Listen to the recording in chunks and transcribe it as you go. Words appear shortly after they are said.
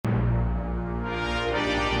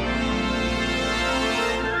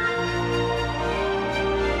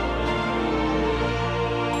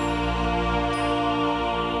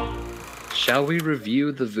Shall we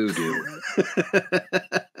review the voodoo?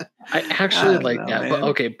 I actually like that. But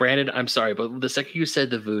okay, Brandon, I'm sorry, but the second you said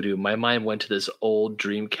the voodoo, my mind went to this old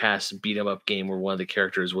Dreamcast beat 'em up game where one of the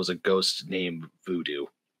characters was a ghost named Voodoo.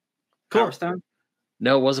 Cool. Power Stone?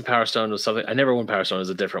 No, it wasn't Power Stone. It was something. I never won Power Stone. It was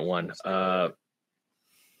a different one.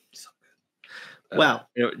 Well,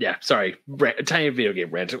 yeah, sorry. Tiny video game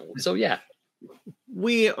rant. So yeah.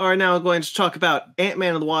 We are now going to talk about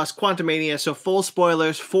Ant-Man and the Wasp, Quantumania. So full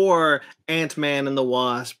spoilers for Ant-Man and the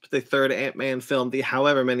Wasp, the third Ant-Man film, the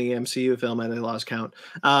however many MCU film I lost count.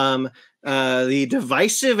 The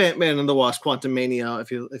divisive Ant-Man and the Wasp, Quantumania,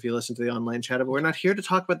 if you listen to the online chat. But we're not here to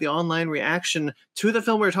talk about the online reaction to the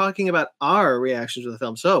film. We're talking about our reaction to the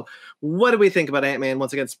film. So what do we think about Ant-Man?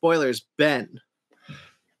 Once again, spoilers. Ben.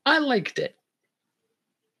 I liked it.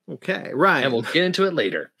 Okay, Ryan. And we'll get into it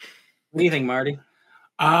later. What do you think, Marty?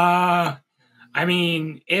 I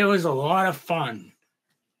mean, it was a lot of fun.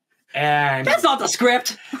 And that's not the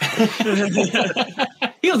script.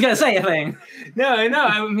 He was gonna say a thing. No.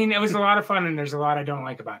 I mean, it was a lot of fun, and there's a lot I don't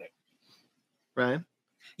like about it. Ryan?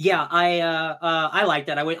 Yeah, I like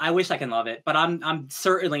that. I wish I can love it, but I'm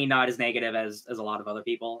certainly not as negative as a lot of other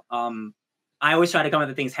people. I always try to come at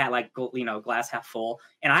the things glass half full,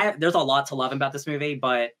 and there's a lot to love about this movie,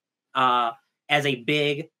 but as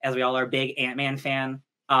we all are, big Ant-Man fan,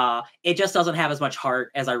 it just doesn't have as much heart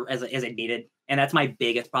as it needed, and that's my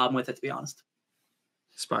biggest problem with it, to be honest.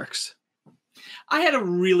 Sparks. I had a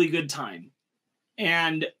really good time,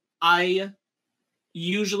 and I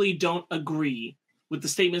usually don't agree with the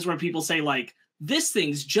statements where people say, like, this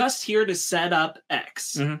thing's just here to set up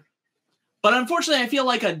X. Mm-hmm. But unfortunately, I feel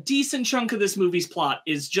like a decent chunk of this movie's plot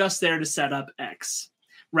is just there to set up X,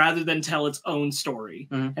 rather than tell its own story.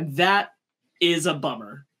 Mm-hmm. And that is a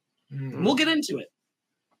bummer. Mm-hmm. We'll get into it.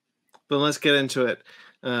 But let's get into it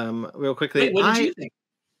real quickly. Wait, what did you think?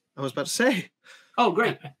 I was about to say. Oh,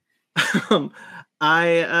 great.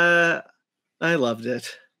 I loved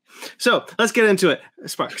it. So let's get into it,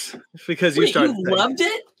 Sparks, because you started. You loved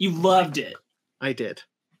it? You loved it. I did.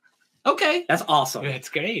 Okay, that's awesome. That's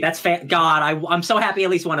great. That's God. I'm so happy. At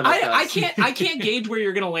least one of us. I can't gauge where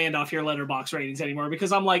you're gonna land off your Letterboxd ratings anymore,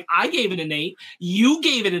 because I'm like, I gave it an 8. You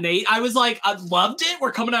gave it an 8. I was like, I loved it.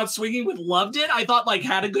 We're coming out swinging with loved it. I thought like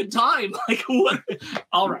had a good time. Like what?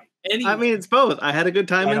 All right. Anyway. I mean, it's both. I had a good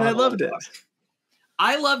time and I loved it.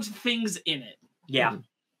 I loved things in it. Yeah.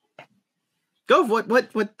 Go.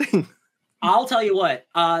 What thing? I'll tell you what.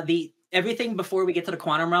 Everything before we get to the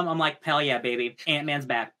quantum realm, I'm like, hell yeah, baby. Ant-Man's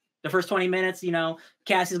back. The first 20 minutes,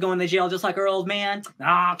 Cassie's going to jail just like her old man.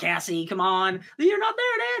 Oh, Cassie, come on. You're not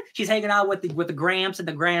there, Dad. She's hanging out with the Gramps and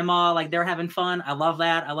the grandma. Like, they're having fun. I love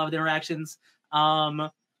that. I love the interactions.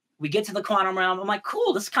 We get to the quantum realm. I'm like,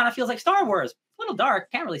 cool. This kind of feels like Star Wars. A little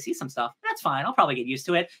dark. Can't really see some stuff. That's fine. I'll probably get used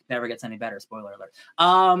to it. Never gets any better. Spoiler alert.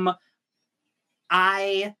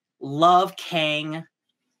 I love Kang.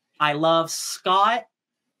 I love Scott.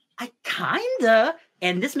 I kinda,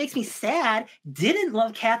 and this makes me sad, didn't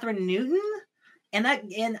love Catherine Newton.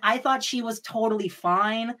 And I thought she was totally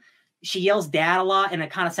fine. She yells dad a lot, and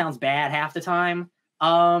it kind of sounds bad half the time.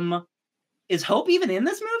 Is Hope even in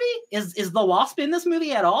this movie? Is the Wasp in this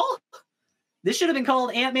movie at all? This should have been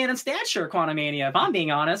called Ant-Man and Stature Quantumania, if I'm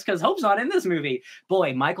being honest, because Hope's not in this movie.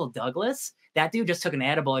 Boy, Michael Douglas, that dude just took an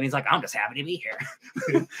edible and he's like, I'm just happy to be here.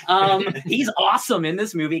 He's awesome in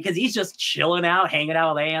this movie because he's just chilling out, hanging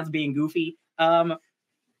out with ants, being goofy. But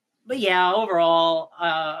yeah, overall,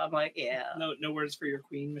 I'm like, yeah. No words for your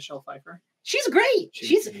queen, Michelle Pfeiffer. She's great.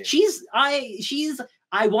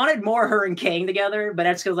 I wanted more her and Kang together, but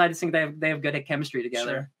that's because I just think they have good chemistry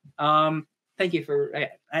together. Sure. Thank you for.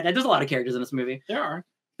 There's a lot of characters in this movie. There are.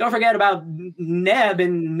 Don't forget about Neb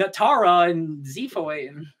and Natara and Zefoy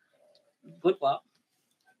and Glip Glop.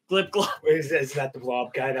 Glip Glop. Is that the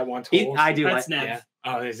blob guy that wants holes? I do. That's Neb. Yeah.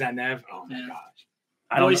 Oh, is that Neb? Oh my gosh.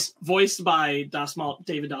 Voiced by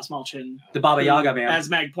David Dastmalchian. The Baba Yaga man. As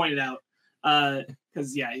Mag pointed out.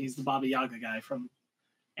 Because he's the Baba Yaga guy from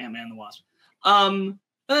Ant-Man and the Wasp. I'll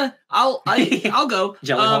go.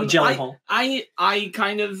 Jelly hole. I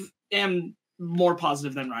kind of am more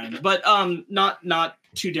positive than Ryan, but not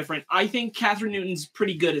too different. I think Catherine Newton's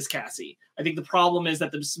pretty good as Cassie. I think the problem is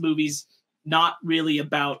that this movie's not really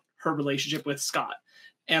about her relationship with Scott.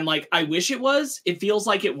 And like, I wish it was. It feels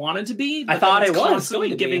like it wanted to be. But I thought it was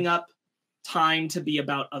constantly giving up time to be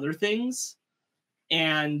about other things.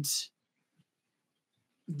 And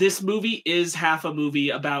this movie is half a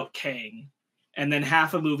movie about Kang, and then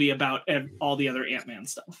half a movie about all the other Ant-Man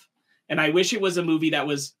stuff. And I wish it was a movie that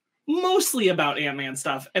was mostly about Ant-Man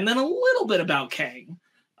stuff, and then a little bit about Kang.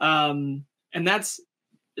 And that's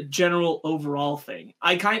general overall thing.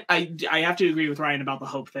 I have to agree with Ryan about the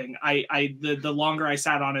Hope thing. The longer I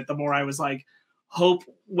sat on it, the more I was like, Hope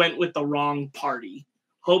went with the wrong party.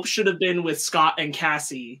 Hope should have been with Scott and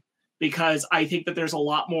Cassie, because I think that there's a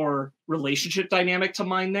lot more relationship dynamic to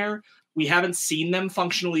mine there. We haven't seen them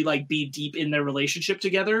functionally like be deep in their relationship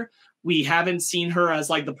together. We haven't seen her as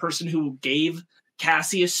like the person who gave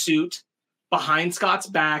Cassie a suit behind Scott's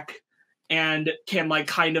back and can like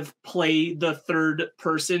kind of play the third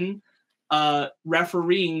person,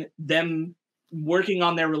 refereeing them working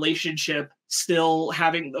on their relationship, still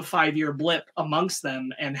having the 5-year blip amongst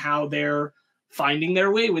them, and how they're finding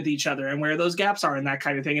their way with each other and where those gaps are and that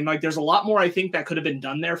kind of thing. And like, there's a lot more I think that could have been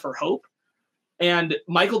done there for Hope. And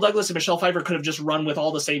Michael Douglas and Michelle Pfeiffer could have just run with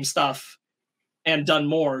all the same stuff and done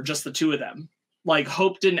more, just the two of them. Like,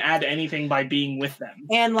 Hope didn't add anything by being with them.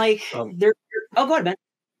 And like, they're go ahead, Ben.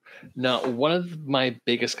 No, one of my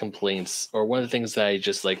biggest complaints, or one of the things that I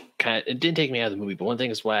just like it didn't take me out of the movie, but one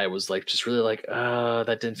thing is why I was like just really like,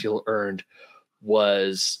 that didn't feel earned,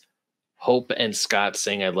 was Hope and Scott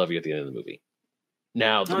saying I love you at the end of the movie.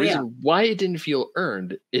 Now, the reason why it didn't feel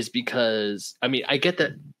earned is because, I mean, I get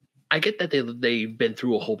that they've been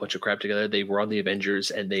through a whole bunch of crap together. They were on the Avengers,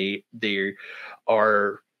 and they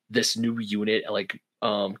are this new unit. Like,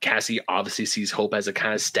 Cassie obviously sees Hope as a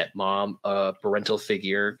kind of stepmom, parental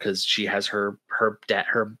figure, because she has her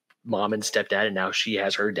mom and stepdad, and now she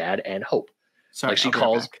has her dad and Hope. Sorry, like she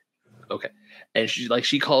calls, okay, and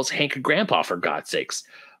she calls Hank a grandpa, for God's sakes.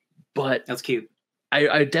 But that's cute.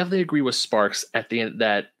 I definitely agree with Sparks at the end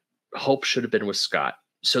that Hope should have been with Scott,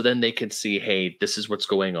 so then they could see, hey, this is what's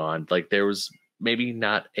going on. Like, there was maybe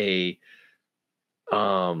not a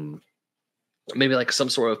maybe like some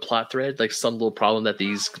sort of plot thread, like some little problem that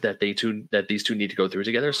these two need to go through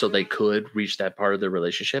together, so they could reach that part of the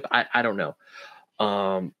relationship. I don't know.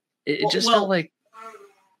 It just felt like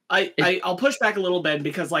I'll push back a little bit,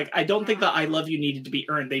 because like, I don't think that I love you needed to be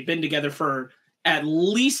earned. They've been together for at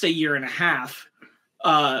least 1.5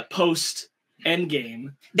 years post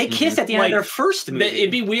Endgame. They kissed at the end of their first movie. It'd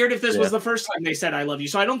be weird if this was the first time they said I love you.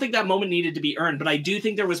 So I don't think that moment needed to be earned, but I do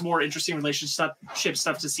think there was more interesting relationship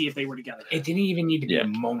stuff to see if they were together. It didn't even need to be a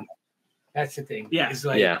moment. That's the thing. Yeah. It's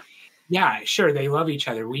like, yeah, sure, they love each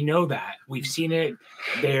other. We know that. We've seen it.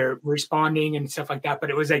 They're responding and stuff like that. But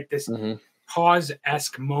it was like this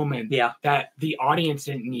pause-esque moment that the audience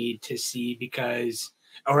didn't need to see, because,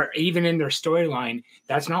 or even in their storyline,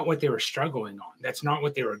 that's not what they were struggling on. That's not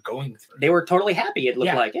what they were going through. They were totally happy, it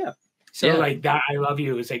looked like, So like, that I love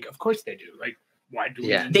you is like, of course they do. Like, why do we?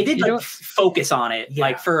 They did like focus on it,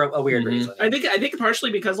 like, for a weird reason. I think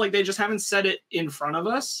partially because like they just haven't said it in front of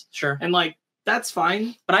us. Sure. And like, that's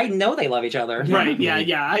fine. But I know they love each other. Right.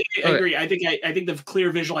 Yeah. I agree. I think the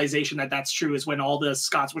clear visualization that that's true is when all the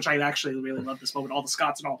Scots, which I actually really love this moment, all the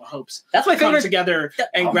Scots and all the Hopes, that's my favorite, come together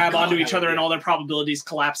and grab onto each other, and all their probabilities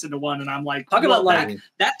collapse into one. And I'm like, talk about like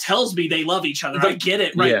that tells me they love each other. I get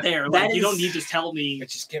it there. Like, you don't need to tell me. But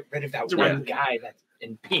just get rid of that one guy that's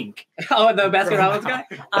in pink. Oh, the Baskin Robbins guy.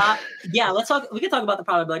 Let's talk. We can talk about the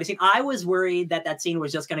probability scene. I was worried that scene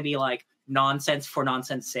was just going to be like nonsense for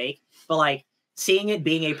nonsense sake, but like, seeing it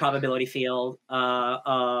being a probability field,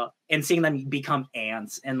 and seeing them become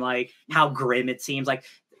ants, and like how grim it seems, like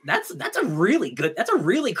that's a really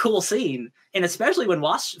cool scene. And especially when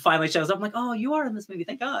Wasp finally shows up, I'm like, oh, you are in this movie,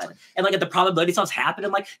 thank God. And like, at the probability stuff's happened,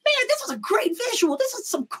 I'm like, man, this was a great visual. This is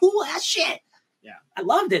some cool ass shit. Yeah, I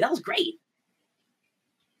loved it. That was great.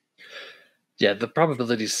 Yeah, the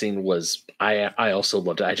probability scene was, I also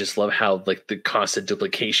loved it. I just love how like the constant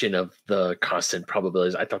duplication of the constant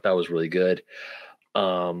probabilities. I thought that was really good.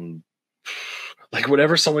 Like,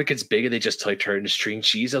 whenever someone gets bigger, they just like turn into string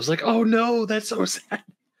cheese. I was like, oh no, that's so sad.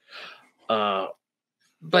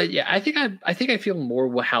 But yeah, I think I feel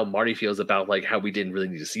more how Marty feels about like how we didn't really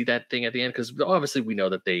need to see that thing at the end, because obviously we know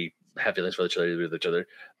that they have feelings for each other.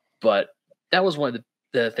 But that was one of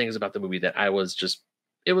the things about the movie that I was just.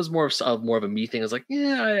 It was more of a me thing. I was like,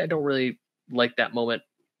 I don't really like that moment.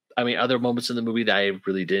 I mean, other moments in the movie that I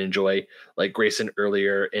really did enjoy, like Grayson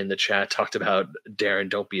earlier in the chat talked about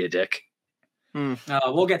Darren, don't be a dick. Oh,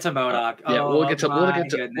 we'll get to MODOK. We'll get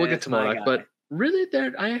to MODOK. But really,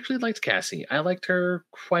 I actually liked Cassie. I liked her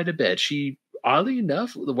quite a bit. She, oddly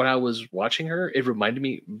enough, when I was watching her, it reminded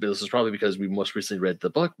me. This is probably because we most recently read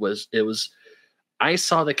the book. I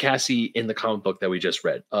saw the Cassie in the comic book that we just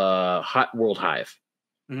read, Hot World Hive.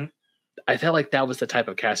 Mm-hmm. I felt like that was the type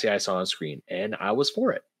of Cassie I saw on screen, and I was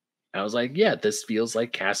for it. I was like, yeah, this feels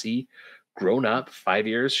like Cassie grown up 5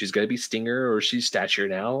 years. She's going to be Stinger, or she's Stature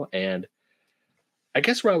now. And I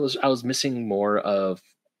guess where I was missing more of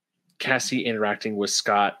Cassie interacting with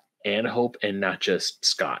Scott and Hope and not just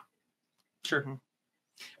Scott. Sure.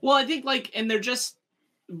 Well, I think like, and they're just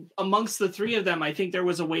amongst the three of them, I think there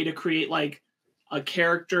was a way to create like a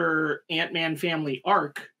character Ant-Man family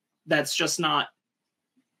arc that's just not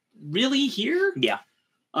really here. Yeah.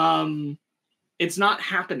 It's not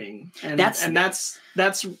happening. And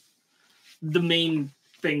that's the main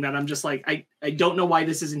thing that I'm just like, I don't know why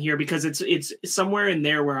this isn't here, because it's somewhere in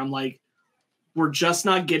there where I'm like, we're just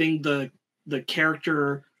not getting the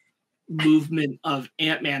character movement of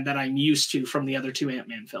Ant-Man that I'm used to from the other two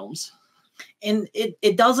Ant-Man films. And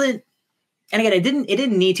it doesn't, and again, it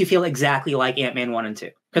didn't need to feel exactly like Ant-Man 1 and 2,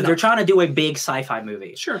 because they're trying to do a big sci-fi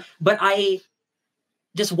movie. Sure. But I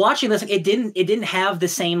just watching this, it didn't have the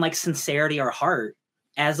same like sincerity or heart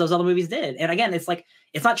as those other movies did. And again, it's like,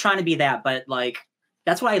 it's not trying to be that, but like,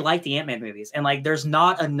 that's why I like the Ant-Man movies. And like, there's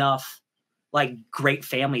not enough like great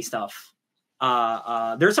family stuff.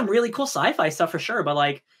 There's some really cool sci-fi stuff for sure, but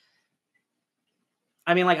like,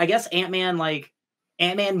 I mean, like, I guess Ant-Man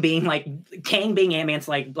being like Kang being Ant-Man's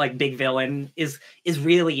like big villain is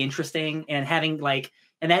really interesting, and having like,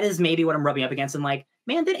 and that is maybe what I'm rubbing up against. And like,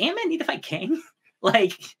 man, did Ant-Man need to fight Kang?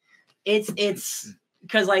 Like, it's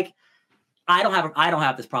because like, I don't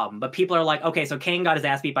have this problem, but people are like, okay, so Kang got his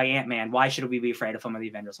ass beat by Ant-Man. Why should we be afraid of some of the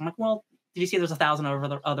Avengers? I'm like, well, did you see there's 1,000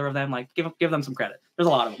 other of them? Like, give them some credit. There's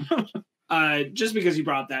a lot of them. Just because you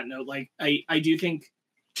brought up that note, like I do think,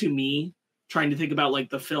 to me, trying to think about like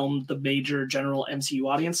the film, the major general MCU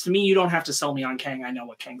audience, to me, you don't have to sell me on Kang. I know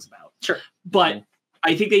what Kang's about. Sure. But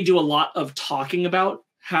I think they do a lot of talking about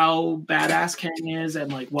how badass Kang is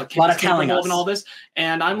and like what Kang's capable of and all this.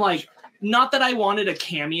 And I'm like, not that I wanted a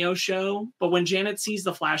cameo show, but when Janet sees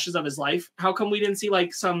the flashes of his life, how come we didn't see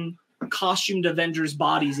like some costumed Avengers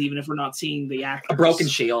bodies, even if we're not seeing the actors? A broken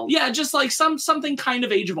shield. Yeah, just like something kind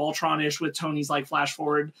of Age of Ultron-ish with Tony's like flash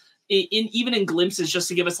forward. Even in glimpses, just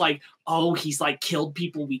to give us like, oh, he's like killed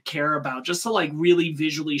people we care about, just to like really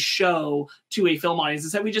visually show to a film audience.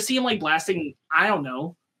 Instead, we just see him like blasting. I don't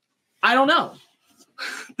know.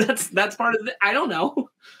 That's part of the. I don't know.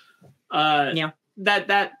 Yeah.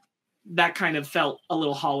 That kind of felt a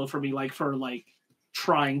little hollow for me, like for like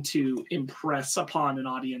trying to impress upon an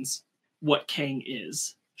audience what Kang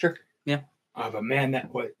is. Sure. Yeah. Oh, but man,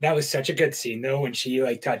 that was such a good scene though, when she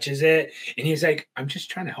like touches it and he's like, I'm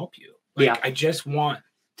just trying to help you. Like, yeah. I just want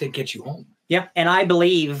to get you home. Yeah. And I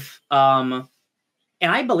believe that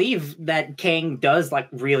Kang does like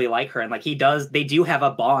really like her, and like they do have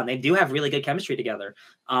a bond. They do have really good chemistry together.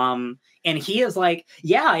 And he is like,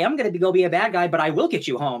 yeah, I am going to go be a bad guy, but I will get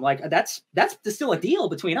you home. Like that's still a deal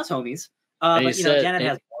between us homies. But you know, Janet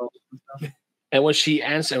has. And when she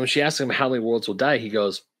asks him how many worlds will die, he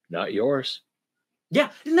goes, "Not yours." Yeah,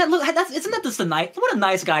 isn't that just a nice? What a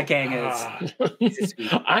nice guy Kang is.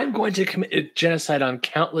 I'm going to commit genocide on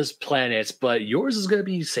countless planets, but yours is going to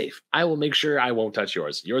be safe. I will make sure I won't touch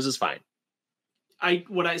yours. Yours is fine.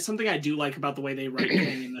 Something I do like about the way they write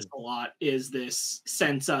Kang in this a lot is this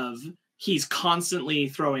sense of he's constantly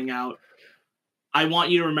throwing out, I want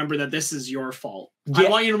you to remember that this is your fault. Yeah. I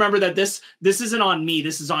want you to remember that this isn't on me.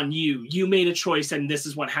 This is on you. You made a choice, and this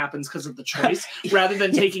is what happens because of the choice. Rather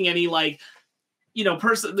than taking any like, you know,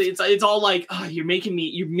 it's all like, oh, you're making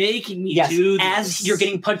me yes, do this. As you're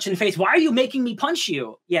getting punched in the face. Why are you making me punch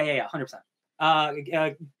you? Yeah,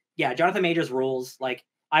 100%. Yeah, Jonathan Majors rules. Like,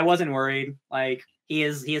 I wasn't worried. Like, he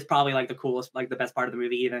is probably like the coolest, like the best part of the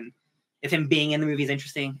movie, even if him being in the movie is an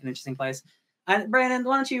interesting place. And Brandon,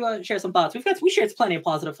 why don't you share some thoughts? We shared plenty of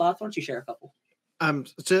positive thoughts. Why don't you share a couple?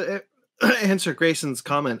 To answer Grayson's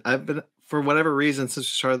comment, I've been, for whatever reason, since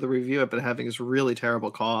we started the review, I've been having this really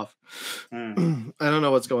terrible cough. I don't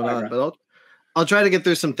know what's going on, but I'll try to get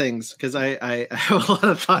through some things, because I have a lot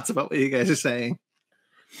of thoughts about what you guys are saying.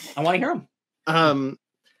 I want to hear them.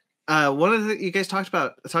 One of the you guys talked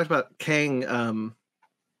about Kang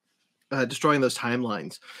destroying those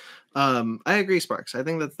timelines. I agree, Sparks. I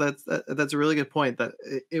think that's a really good point, that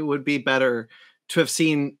it would be better to have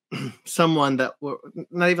seen someone that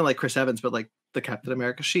not even like Chris Evans, but like the Captain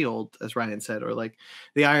America shield, as Ryan said, or like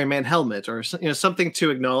the Iron Man helmet, or something to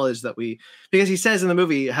acknowledge that because he says in the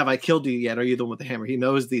movie, "Have I killed you yet? Are you the one with the hammer?" He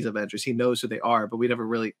knows these Avengers. He knows who they are, but we get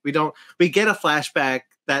a flashback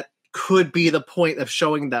that could be the point of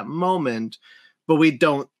showing that moment, but we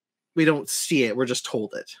don't see it. We're just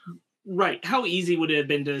told it. Right. How easy would it have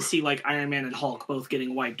been to see like Iron Man and Hulk both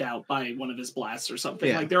getting wiped out by one of his blasts or something?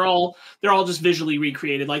 Yeah. Like they're all just visually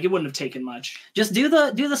recreated. Like it wouldn't have taken much. Just do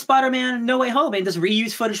the Spider-Man No Way Home and just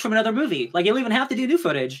reuse footage from another movie. Like you don't even have to do new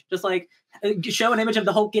footage. Just like show an image of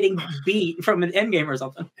the Hulk getting beat from an Endgame or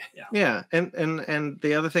something. Yeah. And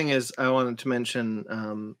the other thing is I wanted to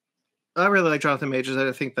mention I really like Jonathan Majors.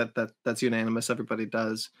 I think that's unanimous. Everybody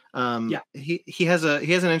does. He has an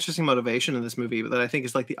interesting motivation in this movie that I think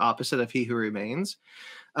is like the opposite of He Who Remains.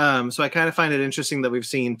 So I kind of find it interesting that we've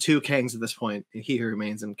seen two Kangs at this point, He Who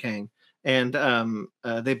Remains and Kang, and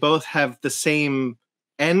they both have the same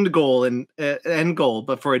end goal,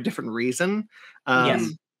 but for a different reason. Yes.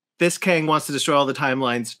 This Kang wants to destroy all the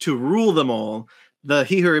timelines to rule them all. The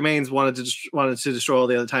He Who Remains wanted to destroy all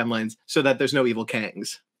the other timelines so that there's no evil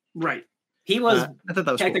Kangs. Right. He was, I thought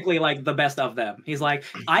that was technically cool. like the best of them. He's like,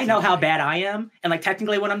 I know how bad I am, and like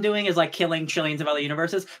technically what I'm doing is like killing trillions of other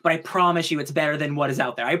universes, but I promise you it's better than what is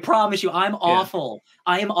out there. I promise you I'm awful.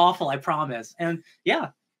 I am awful, I promise. And yeah,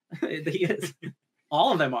 he is.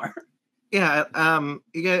 All of them are. Yeah,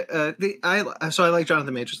 so I like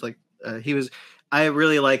Jonathan Majors. Like I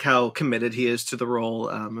really like how committed he is to the role.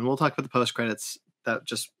 And we'll talk about the post credits. That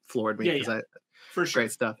just floored me because for sure,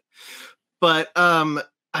 great stuff. But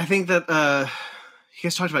I think that you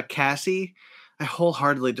guys talked about Cassie. I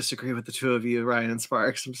wholeheartedly disagree with the two of you, Ryan and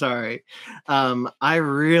Sparks. I'm sorry. I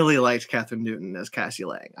really liked Catherine Newton as Cassie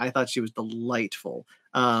Lang. I thought she was delightful.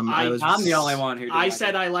 I'm the only one who. I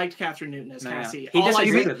said I liked Catherine Newton as Cassie. He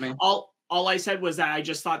disagreed with me. All I said was that I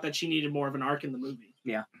just thought that she needed more of an arc in the movie.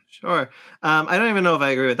 Yeah, sure. I don't even know if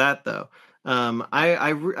I agree with that though. I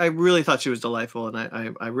really thought she was delightful,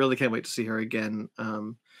 and I really can't wait to see her again.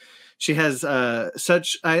 She has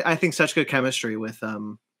such good chemistry with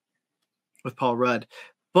Paul Rudd,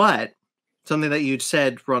 but something that you'd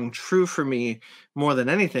said rung true for me more than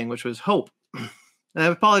anything, which was hope. And I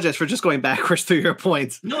apologize for just going backwards through your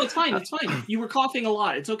points. No, it's fine. It's fine. You were coughing a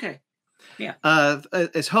lot. It's okay. Yeah.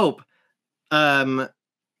 It's hope.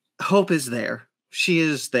 Hope is there. She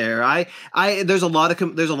is there. There's a lot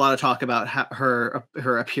of talk about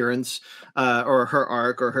her appearance, or her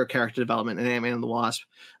arc, or her character development in Ant-Man and the Wasp,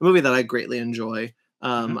 a movie that I greatly enjoy.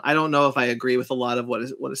 I don't know if I agree with a lot of what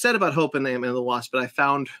is said about Hope in Ant-Man and the Wasp, but I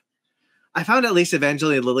found at least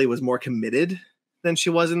Evangeline Lilly was more committed than she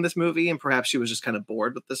was in this movie, and perhaps she was just kind of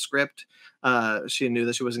bored with the script. She knew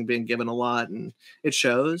that she wasn't being given a lot, and it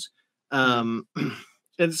shows. And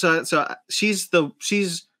so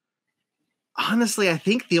she's honestly, I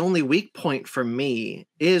think the only weak point for me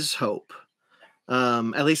is Hope.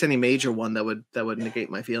 At least any major one that would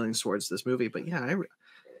negate my feelings towards this movie. But yeah,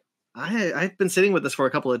 I've been sitting with this for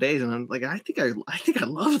a couple of days, and I'm like, I think I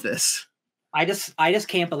love this. I just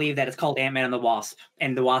can't believe that it's called Ant-Man and the Wasp,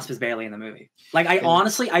 and the Wasp is barely in the movie. Like,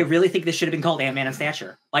 I really think this should have been called Ant-Man and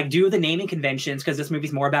Stature. Like, do the naming conventions, because this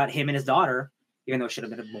movie's more about him and his daughter, even though it should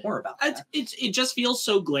have been more about that. It just feels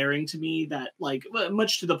so glaring to me that, like,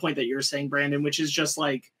 much to the point that you're saying, Brandon, which is just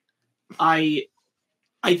like, I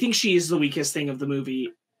think she is the weakest thing of the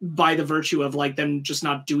movie by the virtue of like them just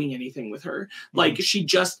not doing anything with her. Like, she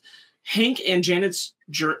just, Hank and Janet's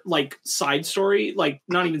like side story, like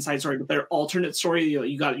not even side story, but their alternate story.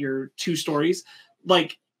 You got your two stories.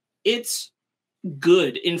 Like, it's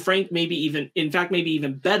good. In fact, maybe even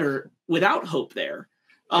better without Hope there.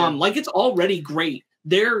 Like, it's already great.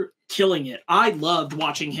 They're killing it. I loved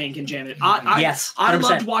watching Hank and Janet. I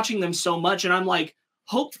loved watching them so much. And I'm like,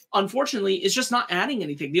 Hope, unfortunately, is just not adding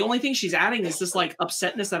anything. The only thing she's adding is this like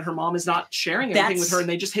upsetness that her mom is not sharing anything with her, and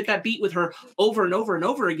they just hit that beat with her over and over and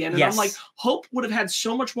over again. And I'm like, Hope would have had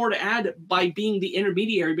so much more to add by being the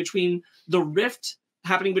intermediary between the rift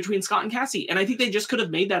happening between Scott and Cassie. And I think they just could have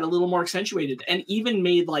made that a little more accentuated, and even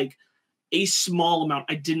made like a small amount.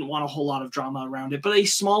 I didn't want a whole lot of drama around it, but a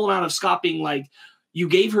small amount of Scott being like, you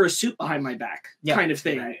gave her a suit behind my back kind of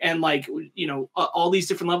thing. Right. And like, you know, all these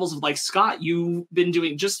different levels of like, Scott, you've been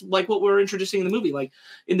doing just like what we're introducing in the movie. Like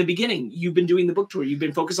in the beginning, you've been doing the book tour. You've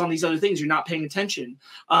been focused on these other things. You're not paying attention.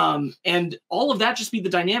 And all of that just be the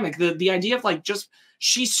dynamic. The idea of like, just,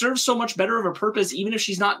 she serves so much better of a purpose, even if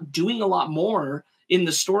she's not doing a lot more in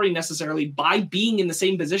the story necessarily, by being in the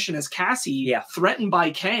same position as Cassie, threatened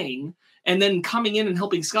by Kang, and then coming in and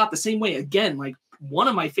helping Scott the same way. Again, like, one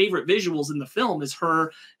of my favorite visuals in the film is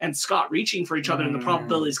her and Scott reaching for each other and the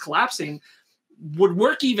probabilities collapsing. Would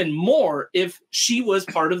work even more if she was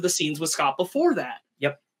part of the scenes with Scott before that.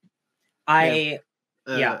 Yep. Real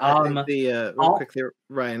quickly,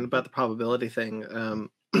 Ryan, about the probability thing.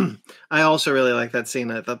 I also really like that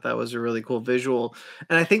scene. I thought that was a really cool visual.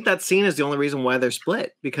 And I think that scene is the only reason why they're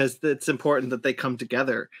split, because it's important that they come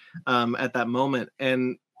together at that moment.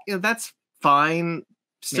 And, you know, that's fine.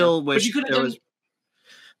 Still wish there was...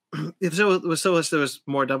 If so, there was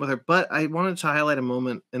more done with her. But I wanted to highlight a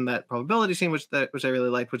moment in that probability scene, which I really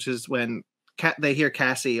liked, which is when they hear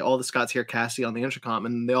Cassie, all the Scots hear Cassie on the intercom,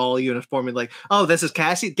 and they all uniformly like, "Oh, this is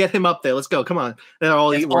Cassie. Get him up there. Let's go. Come on." They're all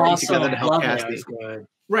working together to help Cassie.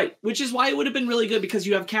 Right, which is why it would have been really good, because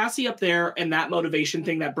you have Cassie up there and that motivation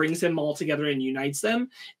thing that brings them all together and unites them.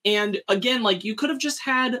 And again, like, you could have just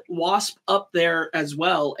had Wasp up there as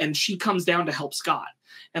well, and she comes down to help Scott.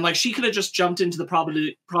 And like, she could have just jumped into the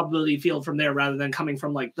probability field from there rather than coming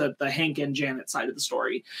from like the Hank and Janet side of the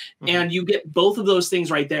story. Mm-hmm. And you get both of those things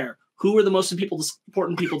right there. Who are the most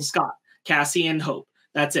important people to Scott? Cassie and Hope.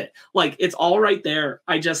 That's it. Like, it's all right there.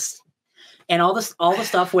 And all the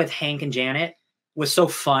stuff with Hank and Janet was so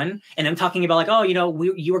fun. And them talking about like, oh, you know,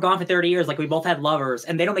 you were gone for 30 years. Like, we both had lovers,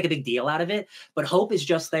 and they don't make a big deal out of it. But Hope is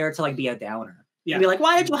just there to like be a downer. Yeah. And be like,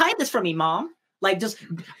 why did you hide this from me, Mom? Like, just,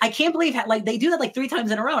 I can't believe like they do that like 3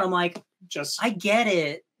 times in a row. And I'm like, I get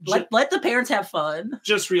it. Let the parents have fun.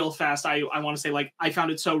 Just real fast. I want to say, like, I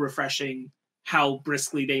found it so refreshing how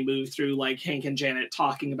briskly they moved through like Hank and Janet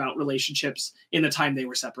talking about relationships in the time they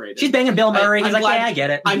were separated. She's banging Bill Murray. He's like, yeah, I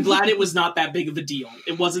get it. I'm glad it was not that big of a deal.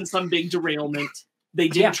 It wasn't some big derailment. They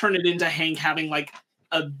didn't turn it into Hank having like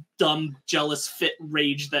a dumb, jealous fit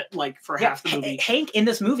rage that like for half the movie. Hank in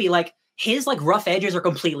this movie, like, his like rough edges are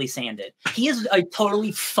completely sanded. He is a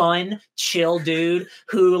totally fun, chill dude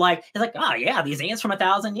who like is like, oh yeah, these ants from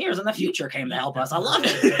 1,000 years in the future came to help us. I love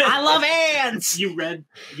it. I love ants. You read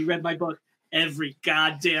my book. Every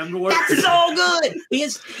goddamn word. That's so good. He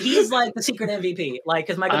is like the secret MVP. Like,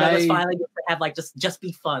 because Michael Douglas finally gets to have like just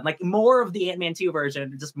be fun. Like, more of the Ant-Man 2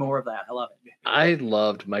 version, just more of that. I love it. I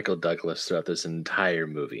loved Michael Douglas throughout this entire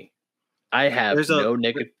movie. I have no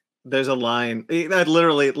negative. There's a line that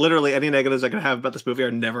literally any negatives I could have about this movie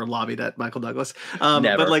are never lobbied at Michael Douglas.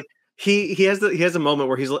 Never. But like, he has a moment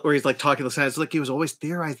where he's like talking to the side. It's like he was always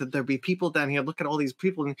theorized that there'd be people down here. Look at all these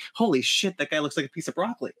people, and holy shit, that guy looks like a piece of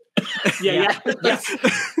broccoli. Yeah.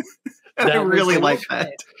 I really like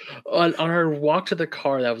that. On our walk to the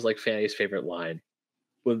car, that was like Fanny's favorite line.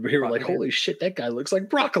 When we were like, holy shit, that guy looks like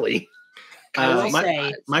broccoli.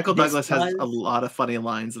 Michael Douglas has a lot of funny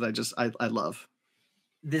lines that I love.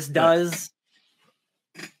 This does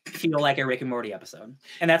feel like a Rick and Morty episode,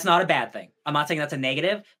 and that's not a bad thing. I'm not saying that's a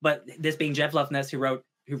negative, but this being Jeff Loveness, who wrote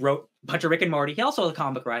a bunch of Rick and Morty, he also is a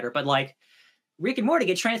comic writer. But like, Rick and Morty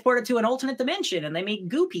get transported to an alternate dimension, and they meet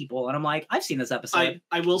goo people, and I'm like, I've seen this episode.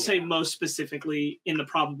 I will say most specifically in the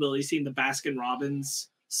probability scene, the Baskin Robbins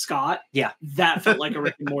Scott. Yeah, that felt like a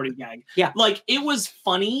Rick and Morty gag. Yeah, like, it was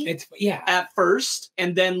funny. At first,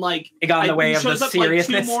 and then like it got in the way of the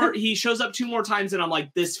seriousness. He shows up 2 more times, and I'm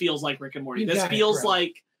like, this feels like Rick and Morty. This feels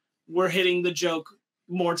like we're hitting the joke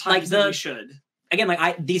more times than we should. Again,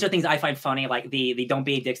 like, these are things I find funny, like the don't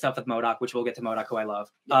be a dick stuff with MODOK, which we'll get to MODOK, who I love.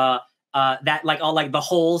 Yeah. That like all like the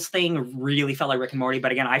holes thing really felt like Rick and Morty,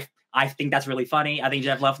 but again, I think that's really funny. I think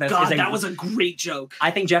Jeff Loveness that was a great joke.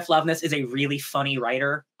 I think Jeff Loveness is a really funny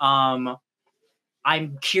writer. I'm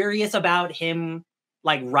curious about him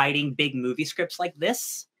like writing big movie scripts like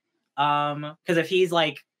this. Because if he's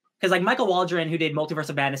like, because like Michael Waldron, who did Multiverse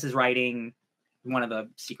of Madness, is writing one of the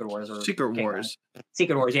Secret Wars,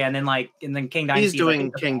 yeah, and then King Dynasty. He's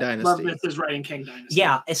doing King Dynasty. Loveness is writing King Dynasty.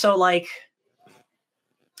 Yeah, so like,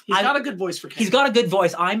 he's got a good voice for King. He's got a good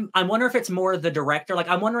voice. I'm wondering if it's more the director. Like,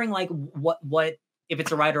 I'm wondering like what if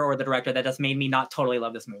it's a writer or the director that just made me not totally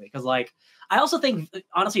love this movie. Because like, I also think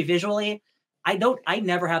honestly visually, I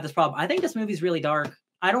never have this problem. I think this movie's really dark.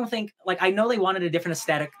 I don't think, like, I know they wanted a different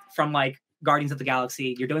aesthetic from like Guardians of the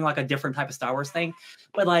Galaxy. You're doing like a different type of Star Wars thing,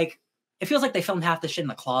 but like, it feels like they filmed half the shit in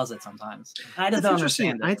the closet sometimes. I just don't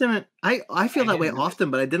understand. I feel that way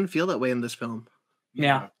often, but I didn't feel that way in this film.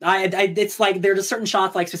 Yeah, it's like there's certain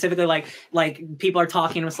shots, like specifically like people are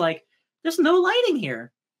talking, and it's like there's no lighting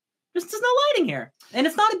here. There's no lighting here, and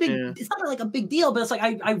it's not a big, it's not like a big deal, but it's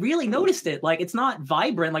like I really noticed it. Like, it's not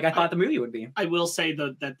vibrant like I thought the movie would be. I will say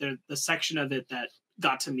that the section of it that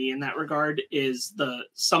got to me in that regard is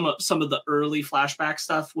some of the early flashback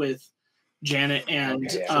stuff with Janet and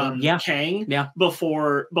Kang. Yeah,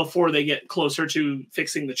 before they get closer to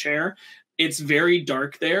fixing the chair. It's very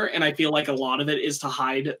dark there, and I feel like a lot of it is to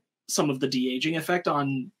hide some of the de-aging effect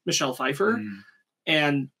on Michelle Pfeiffer.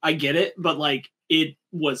 And I get it, but like, it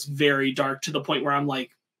was very dark to the point where I'm like,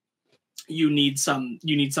 you need some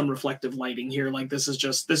reflective lighting here. Like, this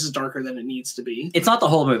is darker than it needs to be. It's not the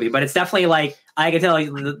whole movie, but it's definitely like, I can tell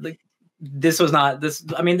you this was not this.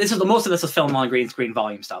 I mean, most of this is filmed on green screen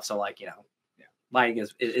volume stuff. So like, lighting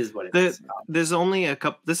is what it is. There's only a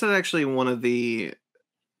couple. This is actually one of the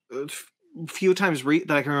few times that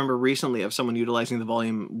I can remember recently of someone utilizing the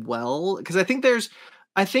volume well, because I think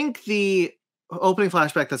the opening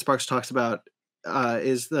flashback that Sparks talks about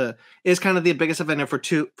is kind of the biggest offender for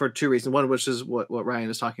two reasons. One, which is what Ryan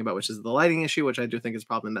is talking about, which is the lighting issue, which I do think is a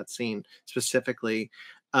problem in that scene specifically.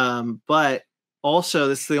 But also,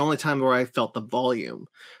 this is the only time where I felt the volume.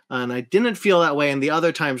 And I didn't feel that way in the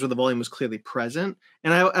other times where the volume was clearly present.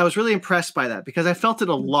 And I was really impressed by that because I felt it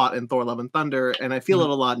a lot in Thor: Love and Thunder, and I feel it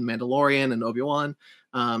a lot in Mandalorian and Obi-Wan.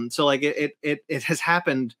 So like it has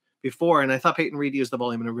happened before, and I thought Peyton Reed used the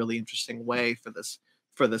volume in a really interesting way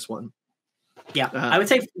for this one. Yeah, I would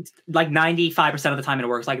say like 95% of the time it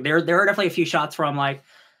works. Like there are definitely a few shots where I'm like,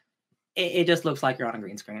 it just looks like you're on a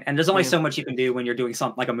green screen, and there's only so much you can do when you're doing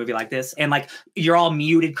something like a movie like this, and like you're all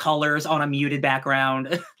muted colors on a muted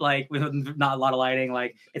background, like with not a lot of lighting.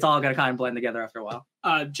 Like it's all gonna kind of blend together after a while.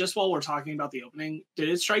 Just while we're talking about the opening, did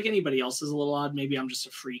it strike anybody else as a little odd? Maybe I'm just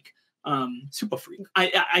a freak. Super freak.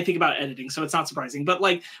 I think about editing, so it's not surprising. But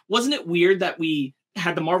like, wasn't it weird that we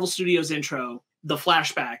had the Marvel Studios intro, the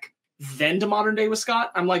flashback, then to modern day with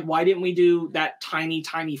Scott? I'm like, why didn't we do that tiny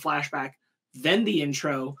flashback, then the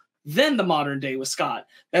intro, then the modern day with Scott?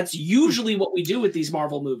 That's usually what we do with these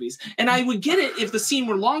Marvel movies. And I would get it if the scene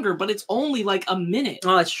were longer, but it's only like a minute.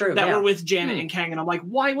 Oh, that's true. That we're with Janet and Kang, and I'm like,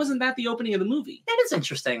 why wasn't that the opening of the movie? That is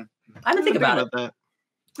interesting. I didn't think about it.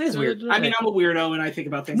 It is weird. I mean, I'm a weirdo and I think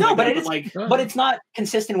about things. No, like but that, it is. But it's not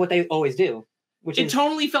consistent with what they always do. Which it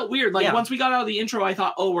totally felt weird. Like once we got out of the intro, I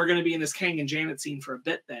thought, oh, we're going to be in this Kang and Janet scene for a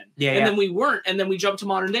bit then. And then we weren't. And then we jumped to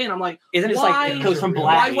modern day, and I'm like, isn't it like it goes from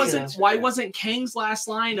black? Why wasn't Kang's last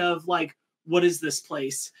line of like, what is this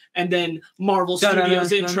place? And then Marvel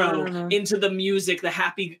Studios intro into the music, the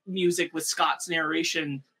happy music with Scott's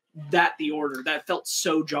narration, the order that felt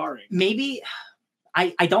so jarring. Maybe.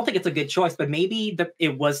 I don't think it's a good choice, but maybe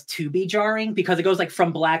it was to be jarring because it goes like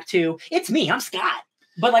from black to it's me, I'm Scott.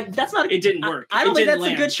 But like that's not. It didn't work. I don't think that's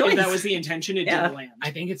a good choice. If that was the intention, it didn't land.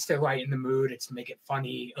 I think it's to lighten the mood. It's to make it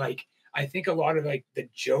funny. Like I think a lot of like the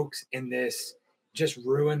jokes in this just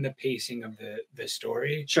ruin the pacing of the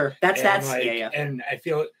story. Sure, that's like, And I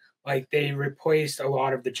feel like they replaced a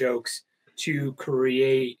lot of the jokes to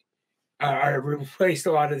create. Or replaced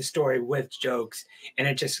a lot of the story with jokes, and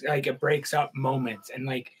it just like it breaks up moments, and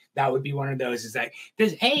like that would be one of those. Is like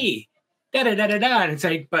this, hey, da da da da da, and it's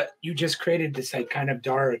like, but you just created this like kind of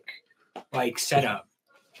dark like setup,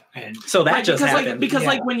 and so that just happened because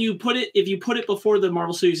like when you put it, if you put it before the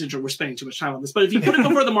Marvel Studios intro, we're spending too much time on this, but if you put it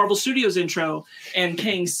before the Marvel Studios intro and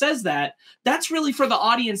Kang says that, that's really for the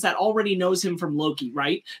audience that already knows him from Loki,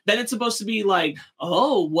 right? Then it's supposed to be like,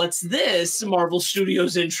 oh, what's this Marvel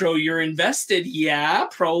Studios intro? You're invested, yeah?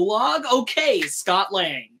 Prologue, okay, Scott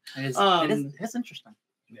Lang. It's interesting.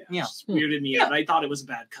 Yeah, it's weirded me out. I thought it was a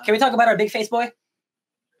bad cut. Can we talk about our big face boy?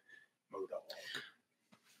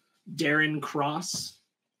 Darren Cross.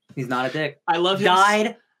 He's not a dick. I love him.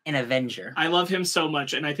 Died an Avenger. I love him so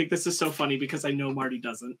much, and I think this is so funny because I know Marty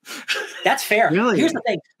doesn't. That's fair. Really? Here's the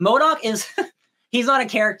thing: MODOK is he's not a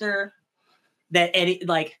character that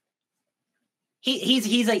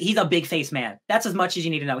he's a big face man. That's as much as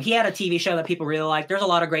you need to know. He had a TV show that people really like. There's a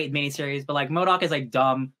lot of great miniseries, but like MODOK is a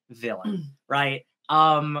dumb villain, right?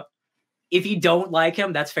 If you don't like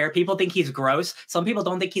him, that's fair. People think he's gross. Some people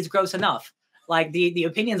don't think he's gross enough. Like the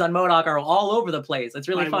opinions on MODOK are all over the place. It's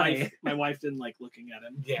really funny. My wife didn't like looking at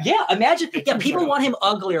him. Yeah, imagine. Yeah, people want him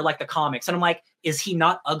uglier like the comics. And I'm like, is he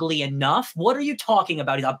not ugly enough? What are you talking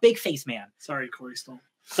about? He's a big face man. Sorry, Corey Stoll.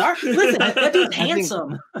 Sorry. Listen, that dude's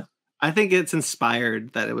handsome. I think it's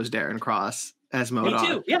inspired that it was Darren Cross as MODOK. Me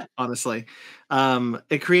too. Yeah. Honestly.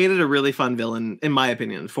 It created a really fun villain, in my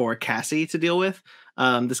opinion, for Cassie to deal with.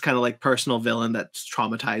 This kind of like personal villain that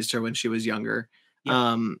traumatized her when she was younger.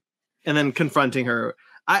 Yeah. And then confronting her.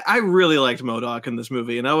 I really liked MODOK in this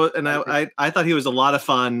movie, and I thought he was a lot of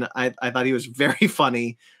fun. I thought he was very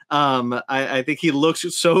funny. I think he looks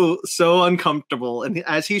so uncomfortable, and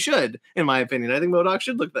as he should, in my opinion. I think MODOK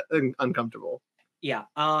should look uncomfortable. Yeah.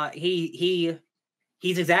 He's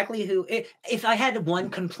exactly who. If I had one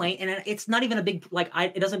complaint, and it's not even a big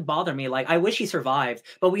it doesn't bother me. Like I wish he survived,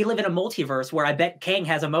 but we live in a multiverse where I bet Kang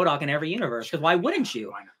has a MODOK in every universe. Because why wouldn't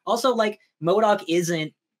you? Also, like MODOK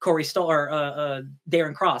isn't Corey Stoll or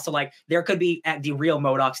Darren Cross. So like there could be the real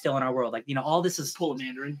MODOK still in our world. Like, all this is Pull a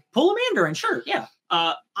Mandarin. Sure. Yeah.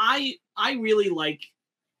 I really like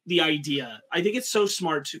the idea. I think it's so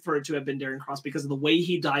smart for it to have been Darren Cross because of the way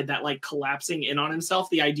he died, that like collapsing in on himself,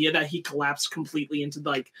 the idea that he collapsed completely into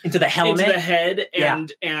the helmet, into the head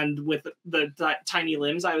and with the tiny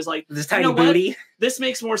limbs. I was like, this tiny booty. What? This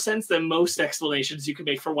makes more sense than most explanations you can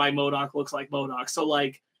make for why MODOK looks like MODOK. So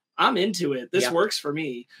like, I'm into it. This works for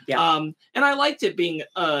me. Yeah. And I liked it being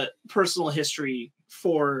a personal history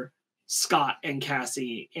for Scott and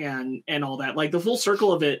Cassie and all that. Like the full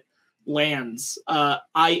circle of it lands.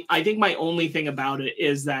 I think my only thing about it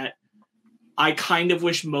is that I kind of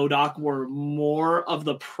wish MODOK were more of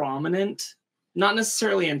the prominent not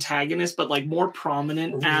necessarily antagonist, but like more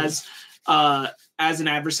prominent as an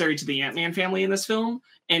adversary to the Ant-Man family in this film,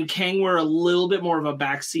 and Kang were a little bit more of a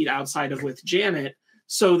backseat outside of with Janet,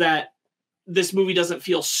 so that this movie doesn't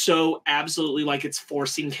feel so absolutely like it's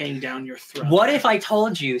forcing Kang down your throat. What if I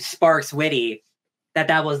told you, Sparks Witty,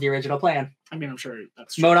 that was the original plan? I mean, I'm sure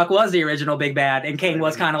that's true. MODOK was the original big bad, and Kang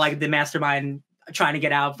was kind of like the mastermind trying to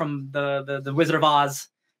get out from the Wizard of Oz.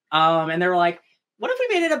 And they were like, what if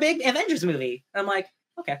we made it a big Avengers movie? And I'm like,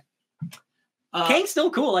 okay. Kang's still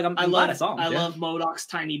cool. Like I love MODOK's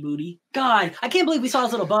tiny booty. God, I can't believe we saw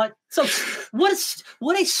his little butt. So what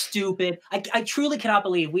a stupid. I truly cannot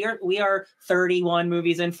believe we are 31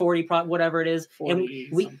 movies in, 40 whatever it is, and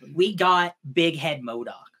we got big head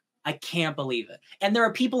MODOK. I can't believe it. And there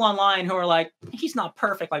are people online who are like, he's not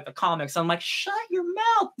perfect like the comics. I'm like, shut your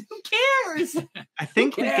mouth. Who cares? I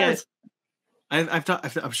think we get.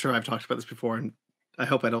 I'm sure I've talked about this before, and I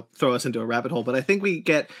hope I don't throw us into a rabbit hole, but I think we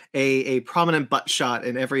get a prominent butt shot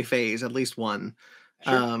in every phase, at least one.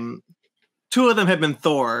 Sure. Two of them have been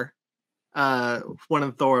Thor. One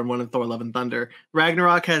in Thor and one in Thor Love and Thunder.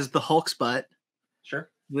 Ragnarok has the Hulk's butt.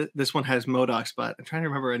 Sure. This one has MODOK's butt. I'm trying to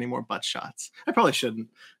remember any more butt shots. I probably shouldn't.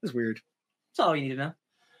 It's weird. That's all you need to know.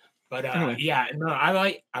 But anyway. Yeah, no, I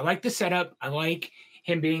like the setup. I like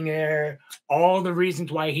him being there, all the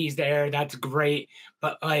reasons why he's there. That's great.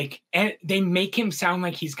 But like, and they make him sound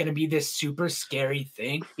like he's gonna be this super scary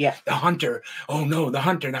thing. Yeah. The hunter. Oh no, the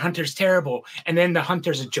hunter's terrible. And then the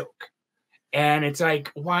hunter's a joke. And it's like,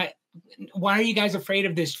 why are you guys afraid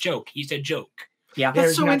of this joke? He's a joke. Yeah.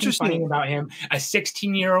 There's so interesting about him. A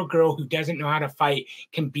 16-year-old girl who doesn't know how to fight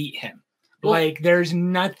can beat him. Well, like, there's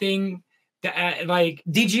nothing that like.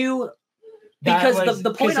 Did you? Because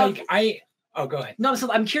the point of Oh, go ahead. No,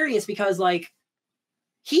 so I'm curious because like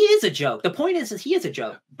he is a joke. The point is he is a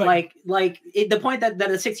joke. But the point that a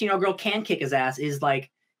 16-year-old girl can kick his ass is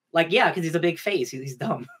like yeah, because he's a big face. He's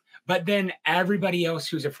dumb. But then everybody else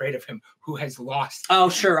who's afraid of him, who has lost. Oh,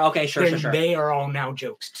 sure. Okay, sure. They are all now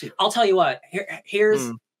jokes too. I'll tell you what.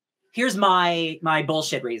 Here's my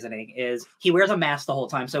bullshit reasoning is he wears a mask the whole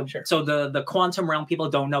time. So the quantum realm people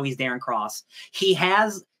don't know he's Darren Cross.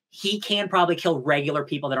 He can probably kill regular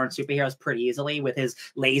people that aren't superheroes pretty easily with his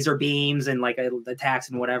laser beams and like attacks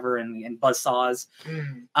and whatever and buzzsaws.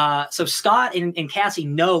 So Scott and Cassie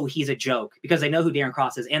know he's a joke because they know who Darren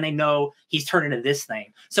Cross is and they know he's turned into this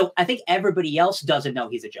thing. So I think everybody else doesn't know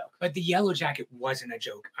he's a joke. But the Yellow Jacket wasn't a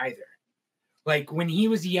joke either. Like when he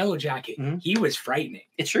was the Yellow Jacket, he was frightening.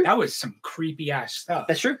 It's true. That was some creepy ass stuff.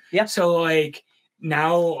 That's true. Yeah. So like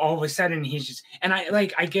now all of a sudden he's just, and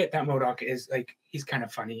I get that MODOK is like, he's kind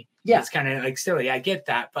of funny. Yeah. It's kind of like silly. I get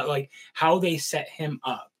that. But like how they set him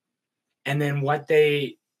up and then what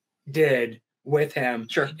they did with him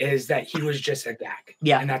is that he was just a gag.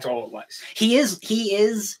 Yeah. And that's all it was. He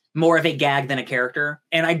is more of a gag than a character.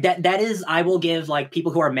 And that is, I will give like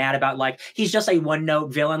people who are mad about like, he's just a one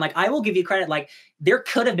note villain. Like I will give you credit. Like there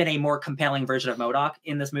could have been a more compelling version of MODOK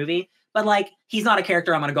in this movie. But like he's not a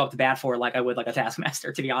character I'm gonna go up to bat for like I would like a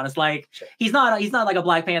Taskmaster, to be honest. Like he's not like a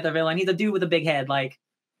Black Panther villain. He's a dude with a big head. Like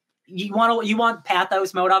you want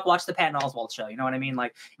pathos MODOK, watch the Patton Oswalt show. You know what I mean?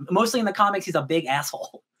 Like mostly in the comics, he's a big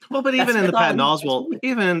asshole. Well, but even in the Patton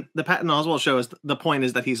Oswalt show, the point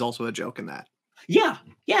is that he's also a joke in that. Yeah,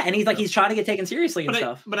 and he's like he's trying to get taken seriously and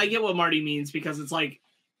stuff. But I get what Marty means because it's like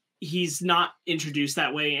he's not introduced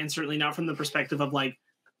that way, and certainly not from the perspective of like.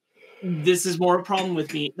 This is more a problem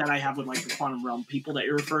with me that I have with like the quantum realm people that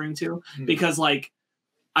you're referring to, because like,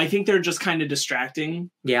 I think they're just kind of distracting.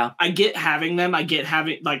 Yeah. I get having them. I get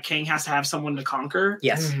having like Kang has to have someone to conquer.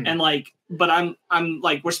 Yes. And like, but I'm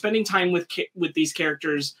like, we're spending time with these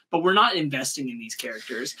characters, but we're not investing in these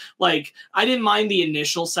characters. Like I didn't mind the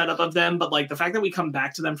initial setup of them, but like the fact that we come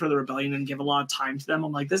back to them for the rebellion and give a lot of time to them,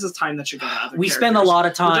 I'm like, this is time that should go to other characters. Spend a lot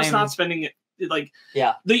of time. We're just not spending it. Like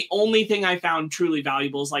the only thing I found truly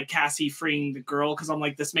valuable is like Cassie freeing the girl, because I'm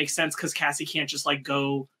like, this makes sense because Cassie can't just like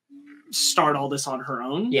go start all this on her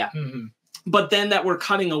own. But then that we're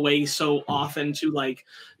cutting away so often to like,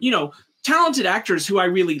 you know, talented actors who I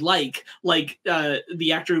really like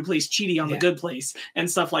the actor who plays Chidi on The Good Place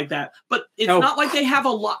and stuff like that. But it's not like they have a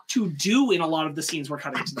lot to do in a lot of the scenes we're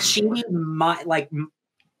cutting to them. Chidi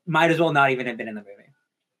might as well not even have been in the movie.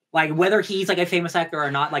 Like whether he's like a famous actor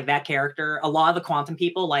or not, like that character, a lot of the quantum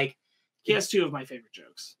people, like he has two of my favorite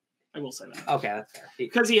jokes. I will say that. Okay, that's fair.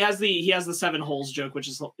 Because he has the 7 holes joke, which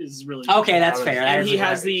is really okay. That's fair. And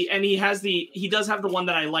he does have the one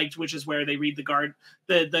that I liked, which is where they read the guard.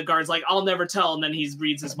 The guard's like, "I'll never tell," and then he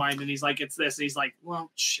reads his mind, and he's like, "It's this." And he's like,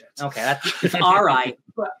 "Well, shit." Okay, that's all right.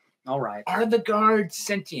 All right. Are the guards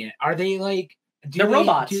sentient? Are they like? They're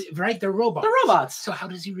robots. Right, they're robots. They're robots. So how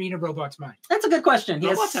does he read a robot's mind? That's a good question.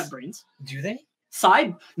 Robots have brains. Do they?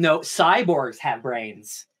 Cyborgs have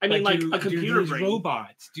brains. I mean, like do, a computer do brain.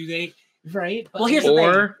 Robots, do they? Right. Well, here's the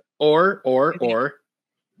thing. Or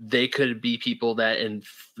they could be people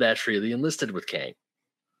that freely enlisted with Kang.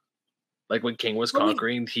 Like when King was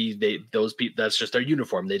conquering, those people, that's just their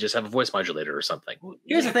uniform. They just have a voice modulator or something.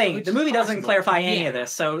 Here's the thing: the movie doesn't clarify any of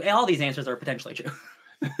this, so all these answers are potentially true.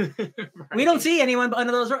 Right. We don't see anyone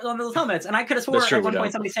under those helmets, and I could have sworn at one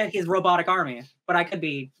point somebody said his robotic army, but I could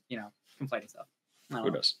be, conflating stuff. Who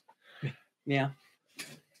knows? Yeah.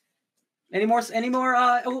 Any more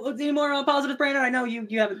positive, Brandon? I know you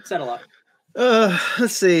haven't said a lot.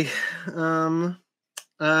 Let's see.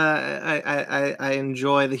 I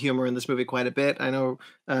enjoy the humor in this movie quite a bit. I know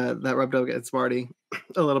that rubbed up against Marty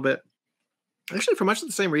a little bit. Actually, for much of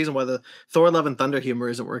the same reason why the Thor: Love and Thunder humor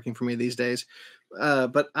isn't working for me these days.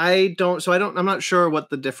 But I'm not sure what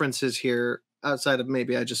the difference is here outside of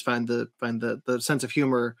maybe I just find the sense of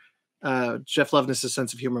humor, Jeff Loveness'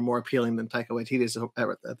 sense of humor more appealing than Taika Waititi's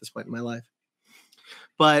at this point in my life.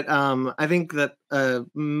 But I think that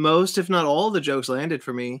most, if not all, the jokes landed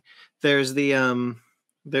for me. There's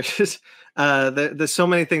there's so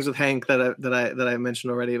many things with Hank that I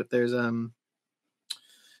mentioned already, but there's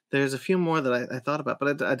a few more that I thought about, but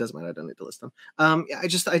it doesn't matter. I don't need to list them. I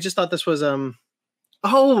just thought this was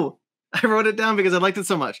I wrote it down because I liked it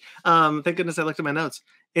so much. Thank goodness I looked at my notes.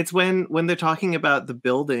 It's when they're talking about the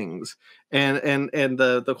buildings and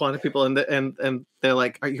the quantum people and they're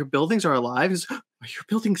like, "Are your buildings are alive? Are your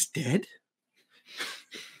buildings dead?"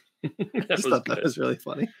 I just thought that was really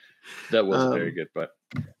funny. That was very good, but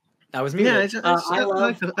that was me. Yeah, I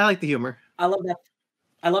like the humor. I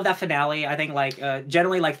love that finale. I think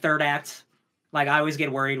generally third act. Like I always get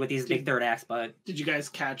worried with these big third acts, but did you guys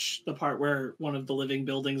catch the part where one of the living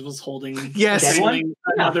buildings was holding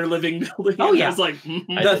another living building? Oh yeah, I was like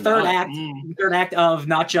the third act of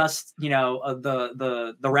not just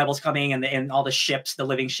the rebels coming and all the ships, the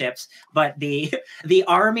living ships, but the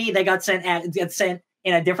army that got sent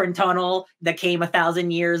in a different tunnel that came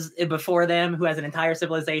 1,000 years before them, who has an entire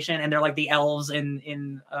civilization, and they're like the elves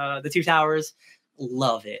in the Two Towers.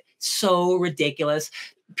 Love it. So ridiculous.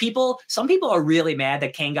 Some people are really mad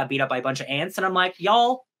that Kang got beat up by a bunch of ants, and I'm like,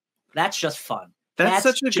 y'all, that's just fun. That's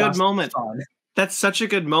such a good moment. That's such a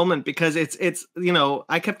good moment because it's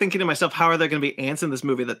I kept thinking to myself, how are there going to be ants in this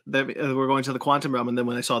movie that we're going to the quantum realm? And then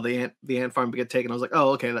when I saw the ant farm get taken, I was like,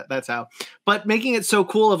 oh, okay, that's how. But making it so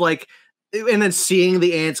cool of like, and then seeing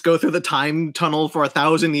the ants go through the time tunnel for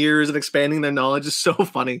 1,000 years and expanding their knowledge is so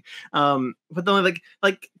funny. But then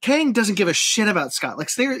like Kang doesn't give a shit about Scott. Like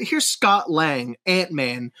here's Scott Lang,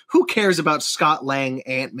 Ant-Man. Who cares about Scott Lang,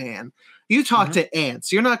 Ant-Man? You talk to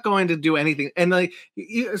ants. You're not going to do anything. And like,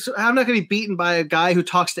 I'm not going to be beaten by a guy who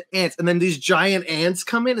talks to ants. And then these giant ants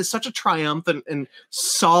come in. It's such a triumphant and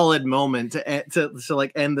solid moment to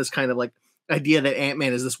like end this kind of like idea that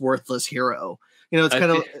Ant-Man is this worthless hero. It's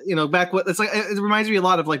kind of, back what it's like. It reminds me a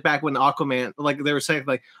lot of like back when Aquaman, like they were saying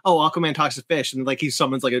like, oh, Aquaman talks to fish and like he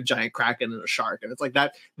summons like a giant kraken and a shark. And it's like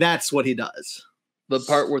that's what he does. The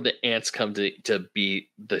part where the ants come to beat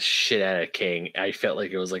the shit out of King, I felt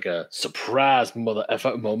like it was like a surprise mother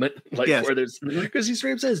effer moment. Like where there's, because he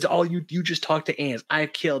straight up says, oh, you just talk to ants.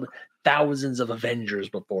 I've killed thousands of Avengers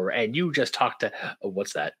before. And you just talk to,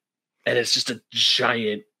 what's that? And it's just a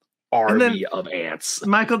giant army of ants.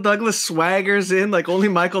 Michael Douglas swaggers in like only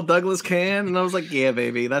Michael Douglas can, and I was like, yeah,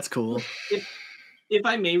 baby, that's cool. If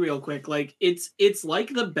I may, real quick, like it's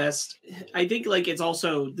like the best. I think like it's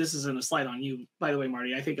also, this isn't a slight on you, by the way,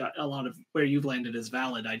 Marty. I think a lot of where you've landed is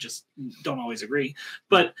valid. I just don't always agree,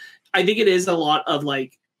 but I think it is a lot of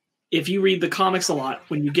like, if you read the comics a lot,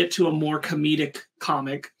 when you get to a more comedic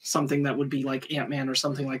comic, something that would be like Ant-Man or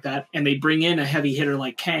something like that, and they bring in a heavy hitter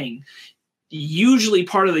like Kang, usually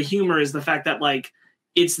part of the humor is the fact that like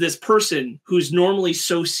it's this person who's normally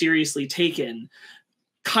so seriously taken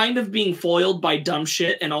kind of being foiled by dumb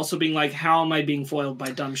shit and also being like, how am I being foiled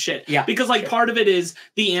by dumb shit? Yeah. Because like part of it is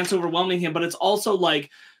the ants overwhelming him, but it's also like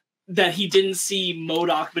that he didn't see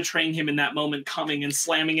MODOK betraying him in that moment coming and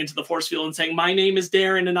slamming into the force field and saying, my name is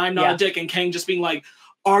Darren and I'm not a dick. And Kang just being like,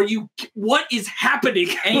 what is happening?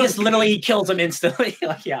 And he just literally kills him instantly.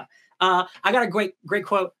 Like, yeah. I got a great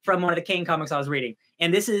quote from one of the Kang comics I was reading.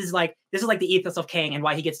 And this is like the ethos of Kang and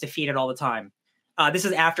why he gets defeated all the time. This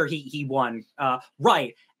is after he won.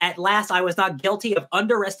 Right. At last, I was not guilty of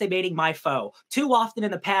underestimating my foe. Too often in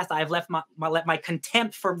the past, I have let my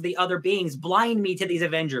contempt for the other beings blind me to these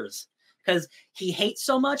Avengers. because he hates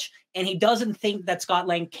so much and he doesn't think that Scott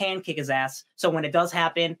Lang can kick his ass. So when it does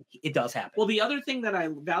happen, it does happen. Well, the other thing that I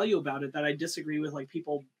value about it that I disagree with, like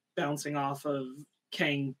people bouncing off of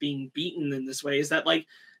Kang being beaten in this way, is that like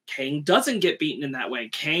Kang doesn't get beaten in that way.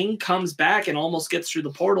 Kang comes back and almost gets through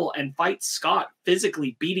the portal and fights Scott,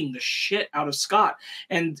 physically beating the shit out of Scott.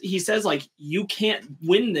 And he says, like, you can't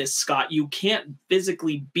win this, Scott. You can't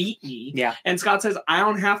physically beat me. Yeah. And Scott says, I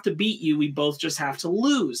don't have to beat you. We both just have to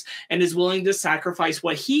lose. And is willing to sacrifice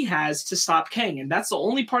what he has to stop Kang. And that's the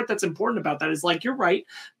only part that's important about that is, like, you're right.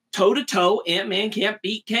 Toe-to-toe, Ant-Man can't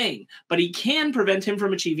beat Kang, but he can prevent him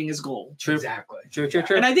from achieving his goal. True. Exactly. True.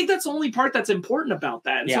 And I think that's the only part that's important about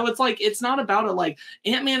that. And so it's like, it's not about it like,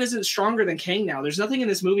 Ant-Man isn't stronger than Kang now. There's nothing in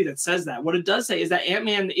this movie that says that. What it does say is that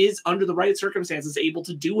Ant-Man is, under the right circumstances, able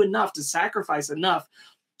to do enough, to sacrifice enough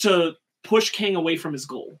to push Kang away from his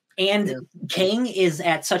goal. And Kang is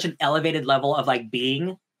at such an elevated level of like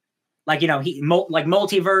being, like, you know, like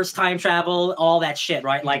multiverse, time travel, all that shit,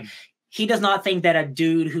 right? Like, he does not think that a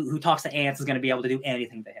dude who talks to ants is going to be able to do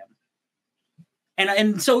anything to him.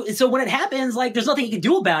 And so when it happens, like, there's nothing he can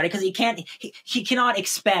do about it because he cannot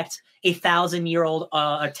expect 1,000-year-old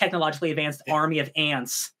technologically advanced army of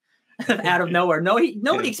ants out of nowhere.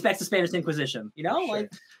 Nobody expects the Spanish Inquisition, you know? Sure.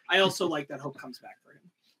 Like, I also like that hope comes back for him.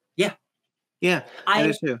 Yeah. Yeah, I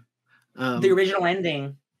do too. The original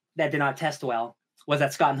ending that did not test well was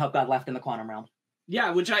that Scott and Hope got left in the quantum realm.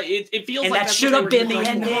 Yeah, which it feels and like that should have been the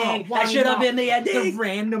ending. That should have been the ending. The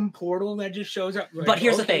random portal that just shows up. Like, but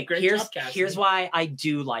here's the thing. Here's why I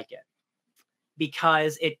do like it.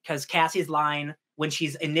 Because Cassie's line when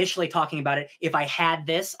she's initially talking about it, if I had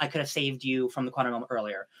this, I could have saved you from the quantum realm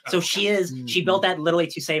earlier. So she built that literally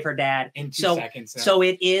to save her dad. In 2 seconds. So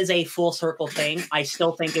it is a full circle thing. I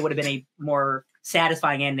still think it would have been a more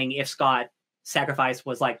satisfying ending if Scott's sacrifice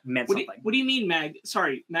was like meant something. What do you mean, Mag?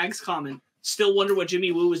 Sorry, Mag's comment. Still wonder what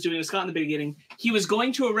Jimmy Woo was doing with Scott in the beginning. He was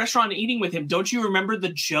going to a restaurant and eating with him. Don't you remember the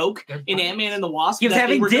joke in Ant-Man and the Wasp? He was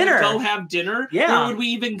having dinner. Go have dinner? Yeah. Where would we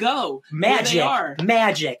even go?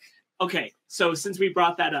 Magic. Okay, so since we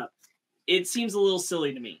brought that up, it seems a little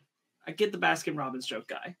silly to me. I get the Baskin-Robbins joke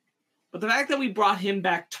guy. But the fact that we brought him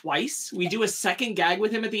back twice, we do a second gag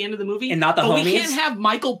with him at the end of the movie. And not the homies? We can't have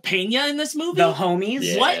Michael Pena in this movie? The homies?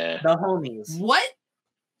 Yeah. What? The homies. What?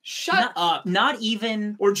 Shut up. Not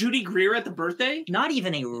even... Or Judy Greer at the birthday? Not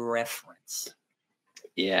even a reference.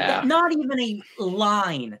 Yeah. Not even a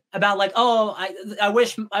line about like, oh, I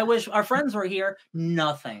wish our friends were here.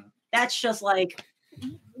 Nothing. That's just like,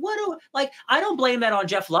 I don't blame that on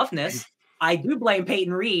Jeff Loveness. I do blame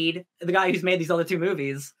Peyton Reed, the guy who's made these other two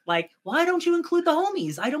movies. Like, why don't you include the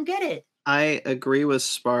homies? I don't get it. I agree with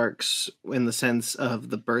Sparks in the sense of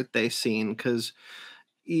the birthday scene because,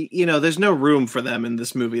 you know, there's no room for them in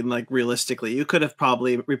this movie. And like realistically, you could have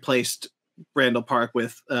probably replaced Randall Park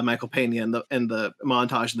with Michael Pena in the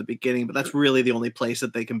montage in the beginning, but that's really the only place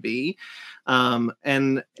that they can be.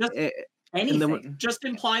 Anything. Just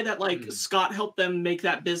imply that like Scott helped them make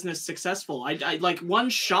that business successful. I like one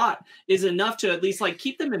shot is enough to at least like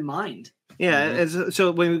keep them in mind. Yeah.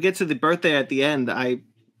 So when we get to the birthday at the end, I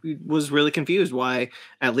was really confused why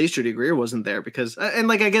at least Judy Greer wasn't there because, and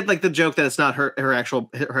like, I get like the joke that it's not her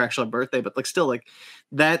actual birthday, but like still like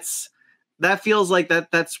that feels like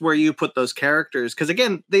that's where you put those characters. Cause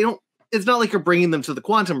again, it's not like you're bringing them to the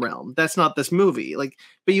quantum realm. That's not this movie. Like,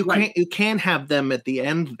 but you can have them at the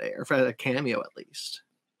end there for a cameo at least.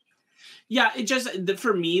 Yeah, it just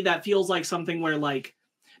for me that feels like something where like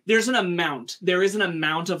there is an amount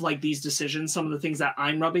of like these decisions, some of the things that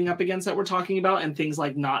I'm rubbing up against that we're talking about, and things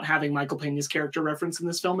like not having Michael Pena's character reference in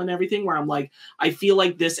this film and everything. Where I'm like, I feel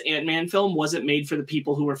like this Ant-Man film wasn't made for the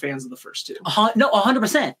people who were fans of the first two. No,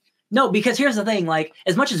 100%. No, because here's the thing, like,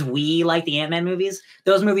 as much as we like the Ant-Man movies,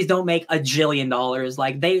 those movies don't make $1 jillion.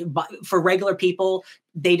 Like, for regular people,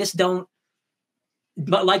 they just don't,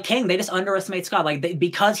 but like Kang, they just underestimate Scott. Like,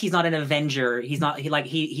 because he's not an Avenger, he's not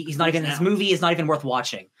even, his movie is not even worth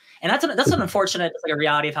watching. And that's an unfortunate, like, a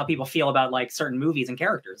reality of how people feel about, like, certain movies and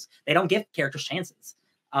characters. They don't give characters chances.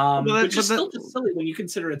 Which is still just silly when you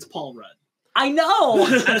consider it's Paul Rudd. I know!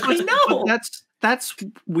 I know! That's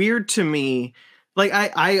weird to me. Like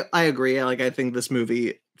I agree. Like I think this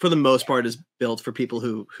movie, for the most part, is built for people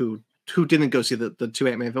who didn't go see the two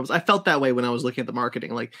Ant-Man films. I felt that way when I was looking at the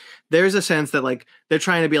marketing. Like there's a sense that like they're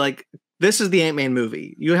trying to be like, this is the Ant-Man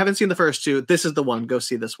movie. You haven't seen the first two. This is the one. Go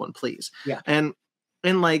see this one, please. Yeah. And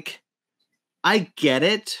like I get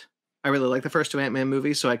it. I really like the first two Ant-Man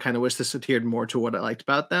movies, so I kind of wish this adhered more to what I liked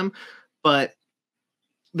about them. But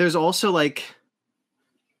there's also like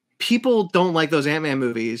people don't like those Ant-Man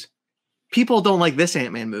movies. People don't like this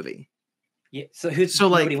Ant-Man movie. Yeah. So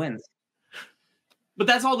nobody wins. But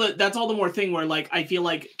that's all the more thing where like I feel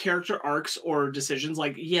like character arcs or decisions,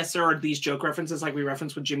 like yes, there are these joke references like we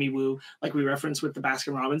referenced with Jimmy Woo, like we referenced with the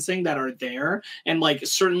Baskin Robbins thing that are there, and like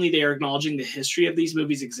certainly they are acknowledging the history of these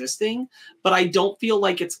movies existing, but I don't feel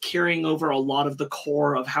like it's carrying over a lot of the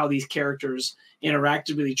core of how these characters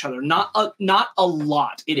interacted with each other. Not a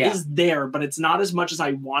lot. It is there, but it's not as much as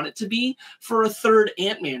I want it to be for a third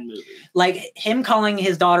Ant-Man movie. Like him calling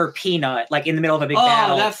his daughter Peanut, like in the middle of a big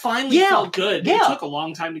battle. That finally felt good. It took a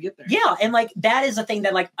long time to get there. Yeah, and like that is a thing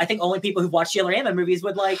that like I think only people who've watched the other Ant-Man movies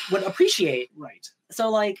would appreciate. Right. So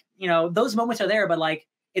like, you know, those moments are there, but like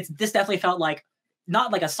this definitely felt like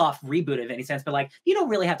not like a soft reboot of any sense, but like you don't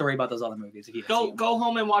really have to worry about those other movies if you go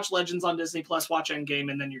home and watch Legends on Disney Plus, watch Endgame,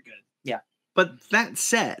 and then you're good. Yeah. But that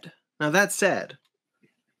said,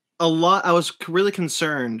 a lot. I was really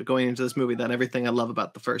concerned going into this movie that everything I love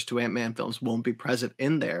about the first two Ant-Man films won't be present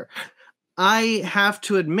in there. I have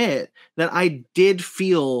to admit that I did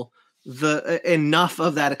feel enough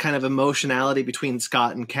of that kind of emotionality between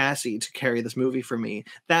Scott and Cassie to carry this movie for me.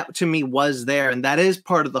 That to me was there, and that is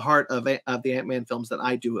part of the heart of the Ant-Man films that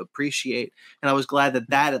I do appreciate. And I was glad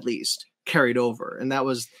that at least carried over, and that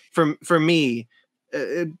was for me.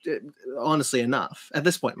 Honestly enough at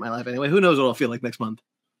this point in my life anyway. Who knows what I'll feel like next month.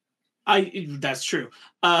 That's true.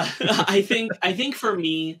 I think for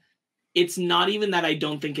me it's not even that I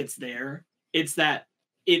don't think it's there, it's that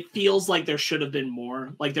it feels like there should have been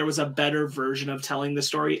more. Like there was a better version of telling the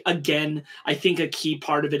story. Again, I think a key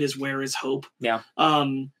part of it is where is Hope.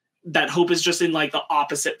 That Hope is just in like the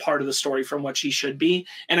opposite part of the story from what she should be.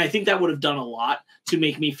 And I think that would have done a lot to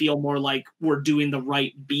make me feel more like we're doing the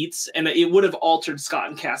right beats. And it would have altered Scott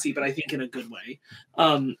and Cassie, but I think in a good way.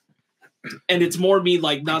 And it's more me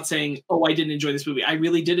like not saying, oh, I didn't enjoy this movie. I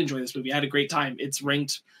really did enjoy this movie. I had a great time. It's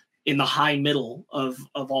ranked in the high middle of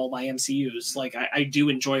all my MCUs. Like I do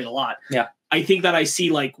enjoy it a lot. Yeah. I think that I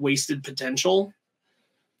see like wasted potential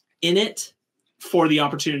in it for the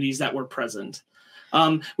opportunities that were present.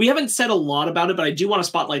 We haven't said a lot about it, but I do want to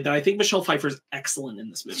spotlight that I think Michelle Pfeiffer is excellent in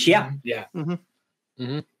this movie. Yeah. Yeah. Mm-hmm.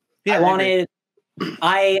 Mm-hmm. Yeah.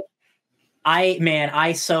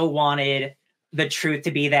 I so wanted the truth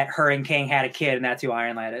to be that her and Kang had a kid, and that's who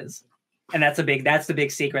Iron Lad is. And that's the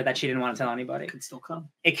big secret that she didn't want to tell anybody. It could still come.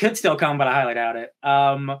 It could still come, but I highly doubt it.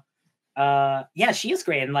 Yeah, she is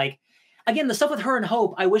great. And like, again, the stuff with her and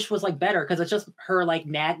Hope, I wish was like better because it's just her like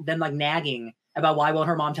nagging about why won't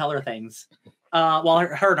her mom tell her things. While her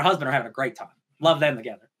and her husband are having a great time. Love them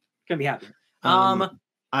together. Couldn't be happier.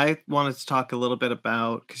 I wanted to talk a little bit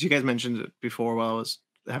about, because you guys mentioned it before while I was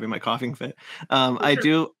having my coughing fit. I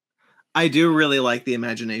do really like the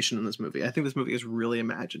imagination in this movie. I think this movie is really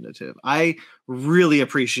imaginative. I really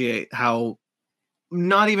appreciate how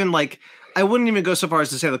not even like, I wouldn't even go so far as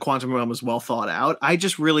to say the quantum realm was well thought out. I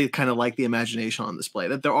just really kind of like the imagination on display,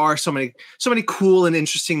 that there are so many cool and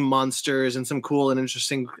interesting monsters and some cool and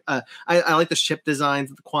interesting, I like the ship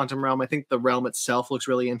designs of the quantum realm. I think the realm itself looks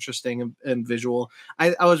really interesting and visual.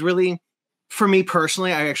 I was really, for me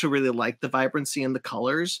personally, I actually really like the vibrancy and the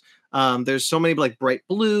colors. There's so many like bright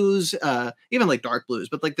blues, even like dark blues,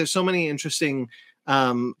 but like there's so many interesting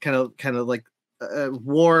kind of like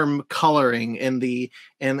warm coloring in the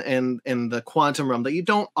quantum realm that you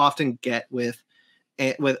don't often get with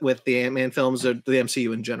the Ant-Man films or the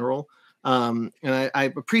MCU in general. And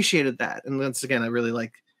I appreciated that. And once again, I really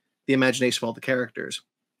like the imagination of all the characters.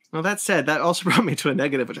 Well, that said, that also brought me to a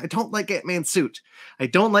negative, which I don't like Ant-Man's suit. I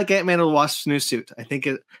don't like Ant-Man and the Wasp's new suit. I think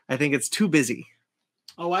it's too busy.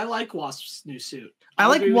 Oh, I like Wasp's new suit. I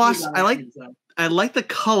like Wasp. I like the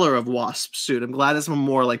color of Wasp's suit. I'm glad it's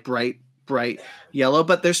more like bright yellow,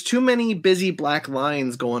 but there's too many busy black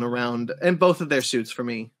lines going around in both of their suits for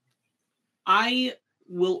me. I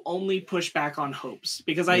will only push back on Hope's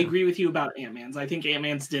because I agree with you about Ant-Man's. I think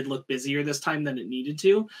Ant-Man's did look busier this time than it needed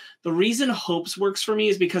to. The reason Hope's works for me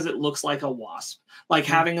is because it looks like a wasp. Like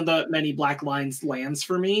having the many black lines lands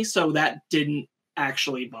for me, so that didn't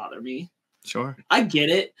actually bother me. Sure. I get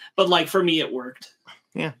it, but like for me it worked.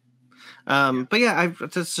 Yeah. But yeah,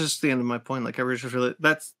 that's just the end of my point. Like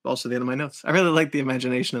that's also the end of my notes. I really like the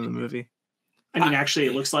imagination of the movie. I mean, actually,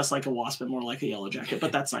 it looks less like a wasp and more like a Yellow Jacket,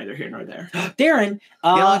 but that's neither here nor there. Darren,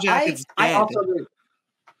 Yellow Jacket's dead. I also agree.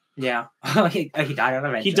 Yeah, he died on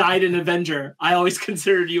Avenger. He died in Avenger. I always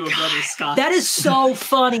considered you a brother, Scott. That is so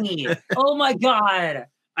funny. Oh my god.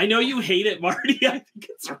 I know you hate it, Marty. I think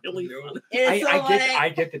it's really funny. I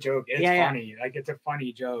get the joke. It's funny. Like it's a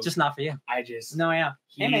funny joke. Just not for you.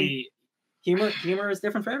 Humor is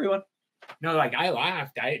different for everyone. No, like I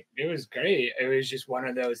laughed. It was great. It was just one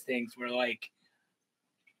of those things where like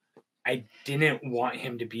I didn't want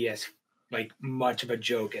him to be as like much of a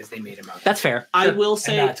joke as they made him out. That's fair. I will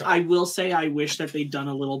say I wish that they'd done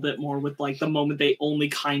a little bit more with like the moment they only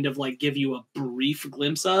kind of like give you a brief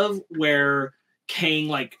glimpse of where Kang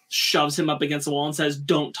like shoves him up against the wall and says,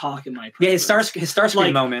 "Don't talk in my presence." Yeah, his Starscream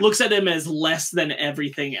like, moment looks at him as less than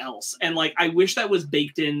everything else, and like I wish that was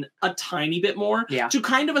baked in a tiny bit more to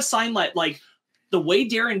kind of assign like the way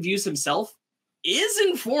Darren views himself is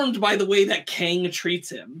informed by the way that Kang treats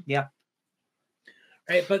him. Yeah.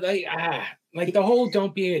 Right, but like the whole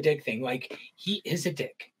 "don't be a dick" thing, like he is a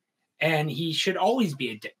dick, and he should always be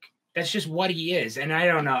a dick. That's just what he is, and I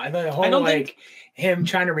don't know. The whole like him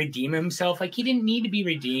trying to redeem himself, like he didn't need to be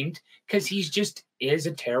redeemed because he's just is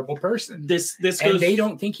a terrible person. This and they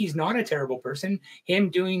don't think he's not a terrible person. Him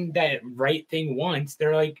doing that right thing once,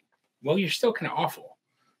 they're like, well, you're still kind of awful.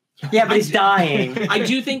 Yeah, but he's dying. I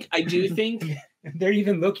do think. They're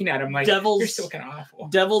even looking at him like you're still kind of awful.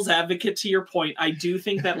 Devil's advocate to your point. I do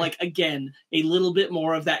think that like again, a little bit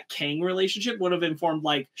more of that Kang relationship would have informed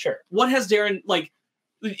like what has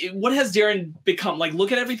Darren become? Like,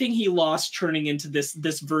 look at everything he lost turning into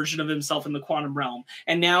this version of himself in the quantum realm.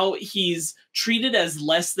 And now he's treated as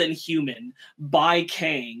less than human by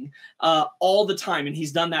Kang all the time. And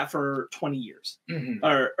he's done that for 20 years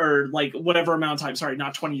or like whatever amount of time. Sorry,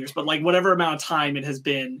 not 20 years, but like whatever amount of time it has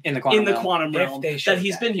been in the quantum realm that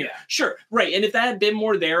he's been here. Sure. Right. And if that had been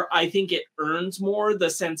more there, I think it earns more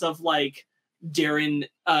the sense of like Darren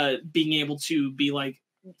being able to be like,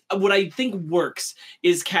 what I think works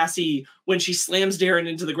is Cassie, when she slams Darren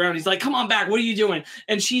into the ground, he's like, "Come on back. What are you doing?"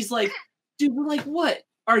 And she's like, "Dude, we're like, what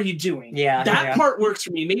are you doing?" Yeah. That part works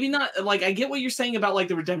for me. Maybe not like I get what you're saying about like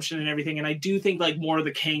the redemption and everything. And I do think like more of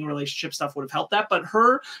the Kang relationship stuff would have helped that. But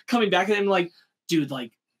her coming back at him like, dude,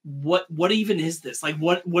 like what even is this? Like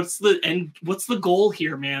what's the goal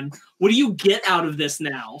here, man? What do you get out of this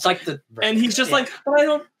now? It's like and he's just like, but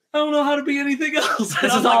I don't know how to be anything else.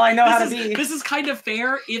 This is all I know how to be. This is kind of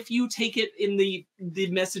fair if you take it in the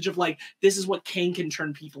message of like, this is what Kang can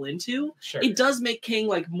turn people into. Sure. It does make Kang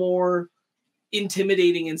like more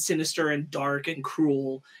intimidating and sinister and dark and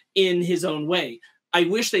cruel in his own way. I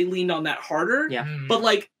wish they leaned on that harder. Yeah. But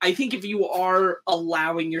like, I think if you are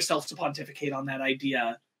allowing yourself to pontificate on that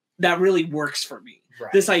idea, that really works for me.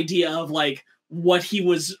 Right. This idea of like what he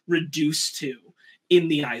was reduced to in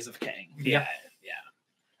the eyes of Kang. Yeah.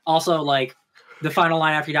 Also, like the final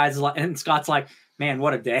line after he dies is like, and Scott's like, "Man,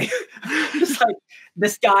 what a day!" Just like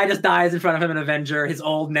this guy just dies in front of him, an Avenger, his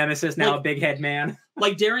old nemesis, now a big head man.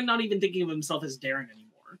 Like Darren, not even thinking of himself as Darren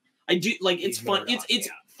anymore. I do like it's fun. It's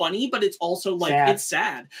funny, but it's also like it's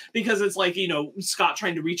sad because it's like, you know, Scott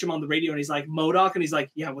trying to reach him on the radio and he's like, "MODOK," and he's like,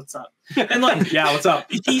 "Yeah, what's up?" And like, "Yeah, what's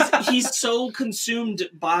up?" He's so consumed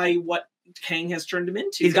by what Kang has turned him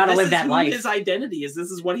into. He's got to live that life. His identity is.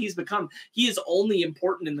 This is what he's become. He is only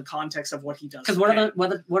important in the context of what he does. Because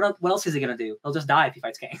what else is he gonna do? He'll just die if he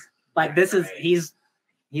fights Kang. Like this is he's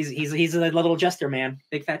a little jester man,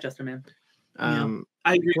 big fat jester man. I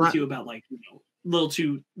agree with you about like, you know,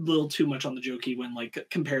 little too much on the jokey when like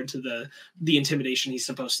compared to the intimidation he's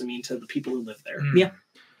supposed to mean to the people who live there. Yeah.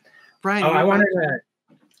 Brian, I wanted to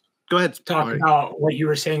go ahead. Talk about what you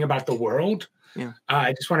were saying about the world. Yeah.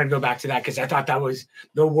 I just wanted to go back to that because I thought that was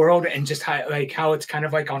the world and just how it's kind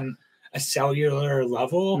of like on a cellular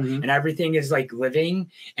level and everything is like living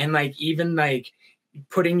and like even like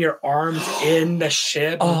putting your arms in the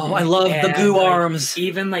ship. Oh, I love the goo arms.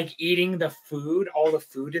 Even like eating the food, all the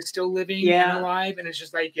food is still living and alive. And it's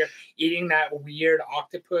just like you're eating that weird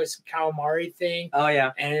octopus calamari thing. Oh,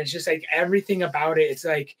 yeah. And it's just like everything about it. It's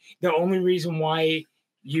like the only reason why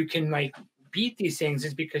you can like beat these things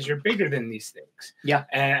is because you're bigger than these things. Yeah.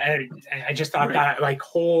 And I just thought that like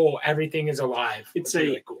everything is alive. It's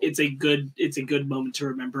really cool. It's a good moment to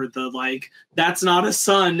remember the like, that's not a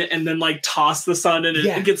sun, and then like toss the sun and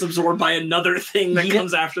it gets absorbed by another thing that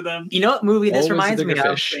comes after them. You know what movie this reminds me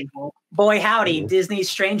of? Fish. Boy Howdy, Disney's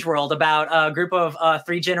Strange World, about a group of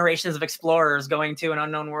 3 generations of explorers going to an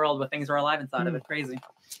unknown world where things are alive inside of it. Crazy.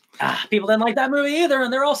 People didn't like that movie either,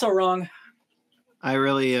 and they're also wrong. I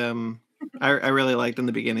really I really liked in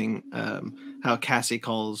the beginning how Cassie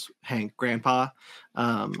calls Hank grandpa.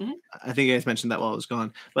 I think you guys mentioned that while I was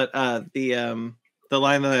gone. But the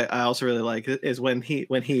line that I also really like is when he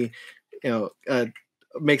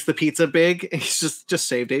makes the pizza big and he's just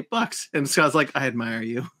saved $8 and Scott's like, "I admire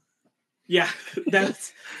you." Yeah,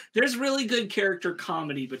 there's really good character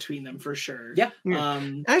comedy between them for sure. Yeah.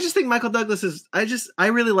 I just think Michael Douglas is. I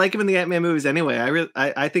really like him in the Ant-Man movies anyway.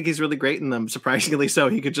 I think he's really great in them. Surprisingly so.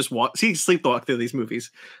 He could just sleepwalk through these movies.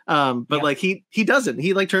 But like he doesn't.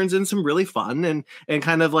 He like turns in some really fun and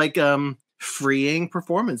kind of like freeing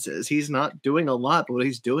performances. He's not doing a lot, but what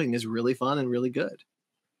he's doing is really fun and really good.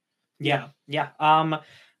 Yeah. Do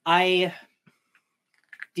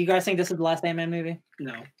you guys think this is the last Ant-Man movie?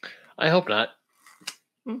 No. I hope not.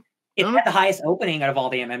 It's had the highest opening out of all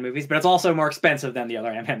the Ant-Man movies, but it's also more expensive than the other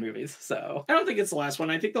Ant-Man movies. So I don't think it's the last one.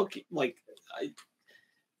 I think they'll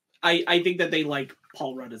I think that they like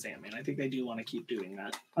Paul Rudd as Ant-Man. I think they do want to keep doing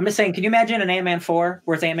that. I'm just saying, can you imagine an Ant-Man 4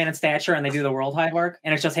 where it's Ant-Man in stature and they do the World Hive arc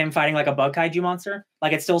and it's just him fighting like a bug kaiju monster?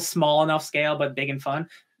 Like it's still small enough scale but big and fun.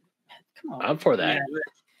 Come on. I'm for that.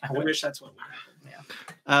 Yeah, I wish that's what would happen.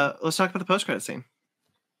 Yeah. Let's talk about the post-credit scene.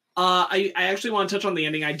 I actually want to touch on the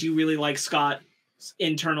ending. I do really like Scott's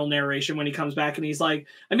internal narration when he comes back and he's like,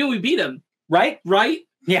 I mean, we beat him. Right?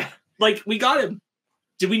 Yeah. Like, we got him.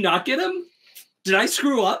 Did we not get him? Did I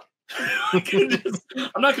screw up? I'm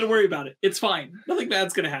not going to worry about it. It's fine. Nothing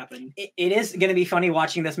bad's going to happen. It is going to be funny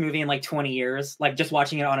watching this movie in like 20 years, like just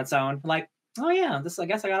watching it on its own. Like, oh yeah, I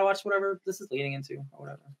guess I got to watch whatever this is leading into or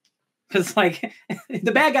whatever. Because like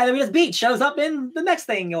the bad guy that we just beat shows up in the next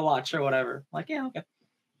thing you'll watch or whatever. Like, yeah,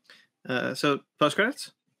 okay. So post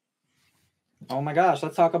credits. Oh my gosh,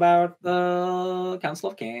 let's talk about the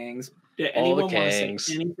Council of Kings. Did anyone want to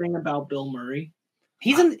say anything about Bill Murray?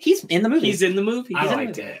 He's in the movie. He's in the movie. I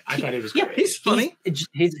liked it. I thought it was great. Yeah, he's funny.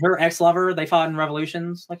 He's her ex-lover. They fought in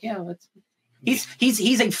Revolutions. Like, yeah,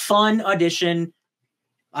 he's a fun audition.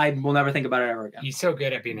 I will never think about it ever again. He's so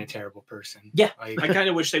good at being a terrible person. Yeah. Like, I kind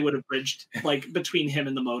of wish they would have bridged like between him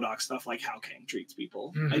and the MODOK stuff, like how Kang treats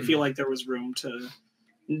people. Mm-hmm. I feel like there was room to,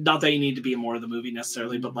 not that you need to be more of the movie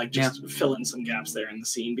necessarily, but like just fill in some gaps there in the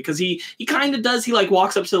scene, because he kind of does. He like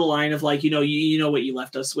walks up to the line of like, you know what you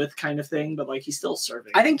left us with kind of thing, but like he's still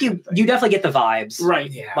serving. I think you definitely get the vibes, right?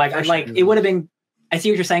 Yeah, like it would have been. I see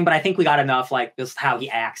what you're saying, but I think we got enough like just how he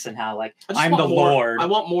acts and how like I'm the Lord. I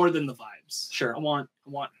want more than the vibes. Sure, I want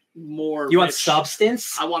more. You want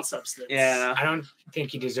substance? I want substance. Yeah. I don't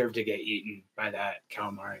think he deserved to get eaten by that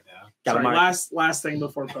calamari though. Sorry, last thing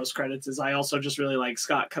before post credits is I also just really like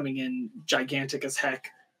Scott coming in gigantic as heck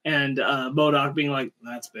and MODOK being like,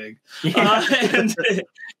 that's big. Yeah. And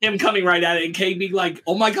him coming right at it and Kang being like,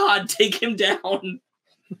 oh my god, take him down.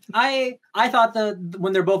 I thought the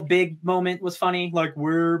when they're both big moment was funny. Like,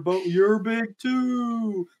 you're big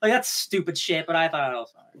too. Like, that's stupid shit, but I thought it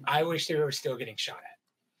was funny. I wish they were still getting shot at.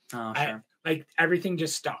 Oh, sure. Like everything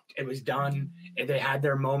just stopped. It was done. And they had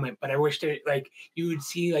their moment, but I wish they like you would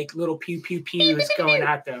see like little pew pew pews going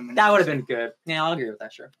at them. That would have been good. Yeah, I'll agree with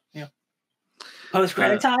that. Sure. Yeah. Post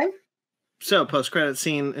credit time. So post credit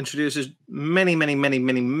scene introduces many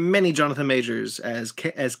Jonathan Majors as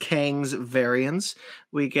Kang's variants.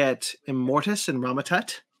 We get Immortus and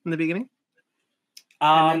Rama-Tut in the beginning.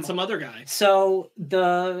 And then some other guy. So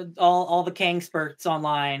all the Kang spurts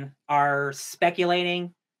online are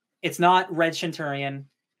speculating. It's not Red Centurion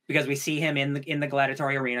because we see him in the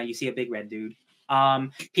gladiatory arena. You see a big red dude.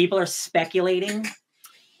 People are speculating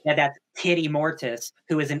that that's Kid Immortus,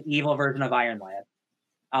 who is an evil version of Iron Lad.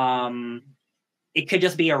 It could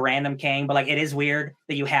just be a random Kang, but like it is weird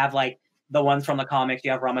that you have like the ones from the comics.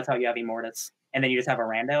 You have Rama-Tut, you have Immortus, and then you just have a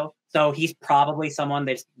rando. So he's probably someone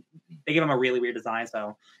they give him a really weird design.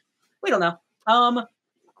 So we don't know.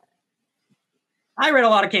 I read a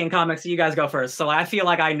lot of Kang comics, so you guys go first. So I feel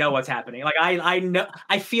like I know what's happening. Like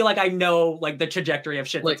I feel like I know like the trajectory of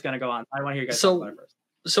shit that's gonna go on. I want to hear you guys talk about it first.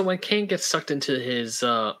 So when Kang gets sucked into his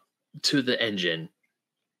to the engine,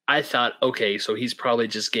 I thought, okay, so he's probably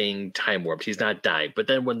just getting time warped. He's not dying. But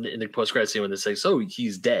then when in the post credit scene when they say, so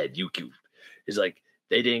he's dead, it's like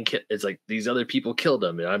they didn't kill. It's like these other people killed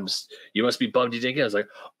him, and you must be bummed you didn't kill him. I was like,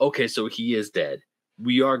 okay, so he is dead.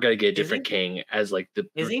 We are gonna get a different Kang as like the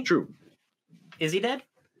true. Is he dead?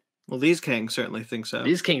 Well, these Kangs certainly think so.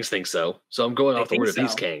 These Kangs think so. So I'm going off the word of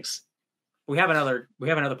these Kangs. We have another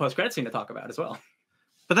post credit scene to talk about as well.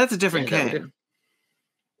 But that's a different Kang.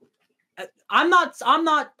 I'm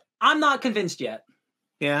not convinced yet.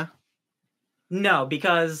 Yeah. No,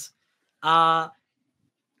 because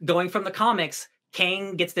going from the comics,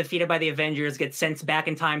 Kang gets defeated by the Avengers, gets sent back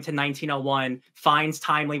in time to 1901, finds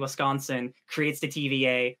Timely, Wisconsin, creates the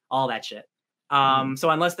TVA, all that shit. So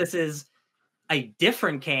unless this is a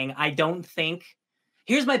different Kang, I don't think.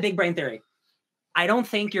 Here's my big brain theory. I don't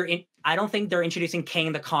think they're introducing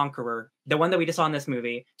Kang the Conqueror, the one that we just saw in this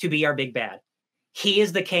movie, to be our big bad. He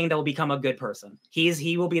is the Kang that will become a good person.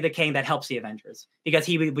 He will be the Kang that helps the Avengers because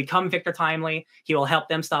he will become Victor Timely. He will help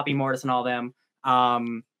them stop Immortus and all them.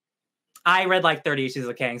 I read like 30 issues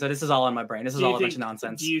of Kang, so this is all in my brain. This is all a bunch of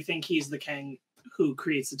nonsense. Do you think he's the Kang who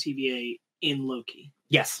creates the TVA in Loki?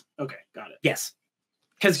 Yes. Okay, got it. Yes.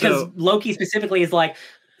 Because Loki specifically is like,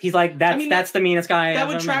 He's like, that's the meanest guy. That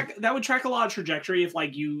would track a lot of trajectory if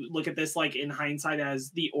like you look at this like in hindsight as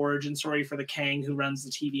the origin story for the Kang who runs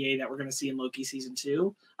the TVA that we're going to see in Loki season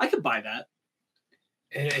 2. I could buy that.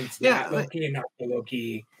 It's not Loki and not the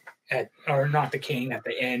Loki or not the King at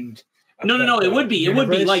the end. No, it would be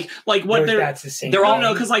like what that's the same. They're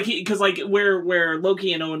all because where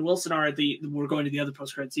Loki and Owen Wilson are we're going to the other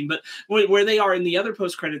post credit scene, but where they are in the other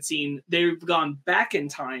post credit scene, they've gone back in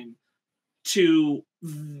time to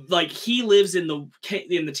like he lives in the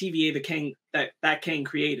TVA the Kang that Kang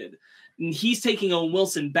created, and he's taking Owen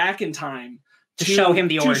Wilson back in time to show him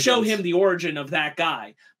the origin of that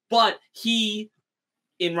guy, but he.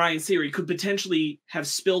 In Ryan's theory, could potentially have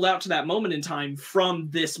spilled out to that moment in time from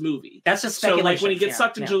this movie. That's just speculation. So, like when he gets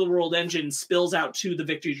sucked into the world engine, spills out to the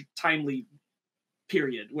Victory Timely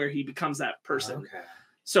period where he becomes that person. Okay.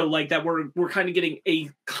 So, like that, we're kind of getting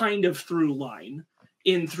a kind of through line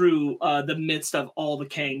through the midst of all the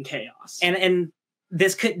Kang chaos. And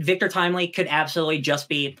this Victor Timely could absolutely just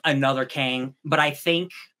be another Kang, but I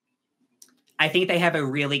think they have a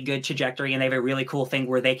really good trajectory and they have a really cool thing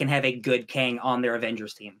where they can have a good Kang on their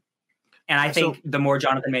Avengers team. And I think the more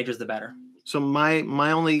Jonathan Majors, the better. So my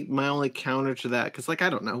only counter to that, because like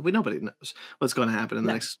I don't know, nobody knows what's going to happen in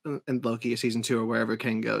the next in Loki season 2 or wherever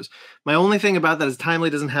Kang goes. My only thing about that is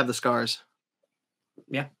Timely doesn't have the scars.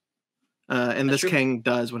 Yeah, and that's this true. Kang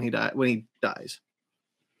does when he dies.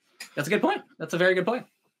 That's a good point. That's a very good point.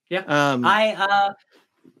 Yeah.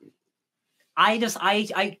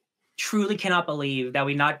 I truly cannot believe that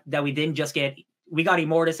we didn't just we got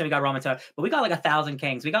Immortus and we got Ramatut, but we got like 1,000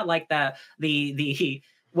 Kangs. We got like the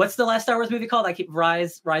what's the last Star Wars movie called?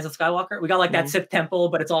 Rise of Skywalker. We got like that Sith temple,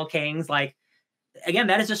 but it's all Kangs. Like again,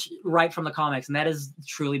 that is just right from the comics, and that is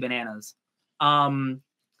truly bananas.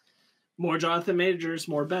 More Jonathan Majors,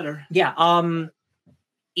 more better. Yeah.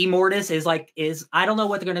 Immortus is I don't know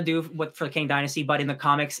what they're gonna do for the Kang Dynasty, but in the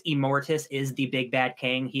comics, Immortus is the big bad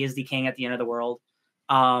Kang. He is the King at the end of the world.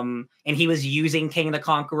 And he was using King the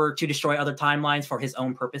Conqueror to destroy other timelines for his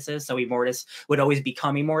own purposes. So Immortus would always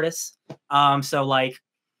become Immortus. So like,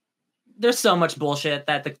 there's so much bullshit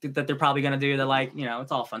that they're probably going to do that. Like,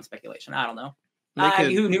 it's all fun speculation. I don't know.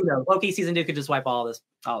 Who knew though? Loki season 2 could just wipe all this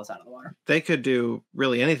out of the water. They could do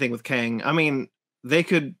really anything with Kang. I mean, they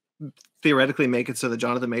could theoretically make it so that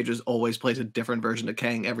Jonathan Majors always plays a different version of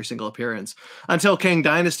Kang every single appearance until Kang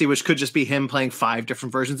Dynasty, which could just be him playing 5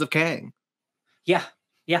 different versions of Kang. Yeah.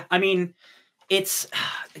 Yeah. I mean, it's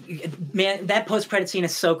man, that post-credit scene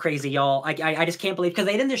is so crazy, y'all. I just can't believe because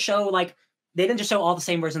they didn't just show all the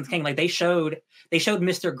same versions of Kang. Like they showed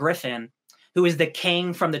Mr. Griffin, who is the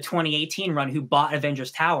Kang from the 2018 run who bought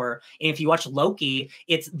Avengers Tower. And if you watch Loki,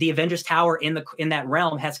 it's the Avengers Tower in that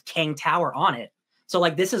realm has Kang Tower on it. So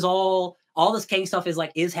like this is all this Kang stuff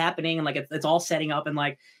is happening and like it's all setting up and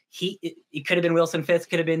like it could have been Wilson Fisk,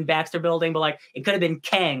 could have been Baxter Building, but like it could have been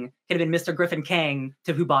Kang, could have been Mr. Griffin Kang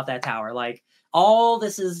to who bought that tower. Like all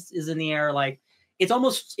this is in the air. Like it's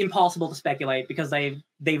almost impossible to speculate because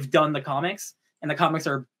they've done the comics and the comics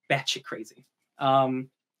are batshit crazy.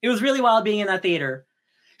 It was really wild being in that theater,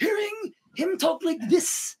 hearing him talk like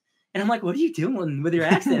this. And I'm like, what are you doing with your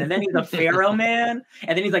accent? And then he's a pharaoh man.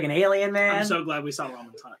 And then he's like an alien man. I'm so glad we saw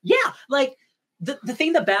Ramatut. Yeah. Like the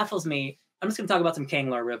thing that baffles me, I'm just going to talk about some Kang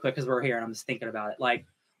lore real quick because we're here and I'm just thinking about it. Like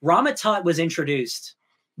Ramatut was introduced,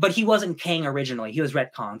 but he wasn't Kang originally. He was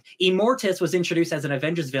retconned. Immortus was introduced as an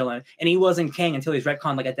Avengers villain and he wasn't Kang until he was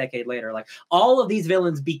retconned like a decade later. Like all of these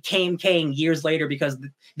villains became Kang years later because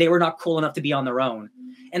they were not cool enough to be on their own.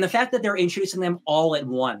 And the fact that they're introducing them all at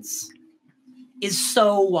once is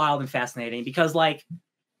so wild and fascinating because like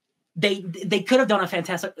they could have done a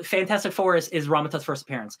Fantastic Four is Ramatut's first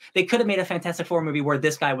appearance. They could have made a Fantastic Four movie where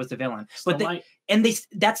this guy was the villain.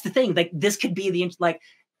 That's the thing. Like this could be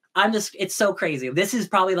it's so crazy. This is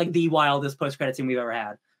probably like the wildest post-credit scene we've ever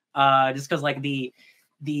had. Just because like the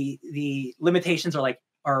limitations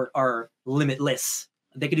are limitless.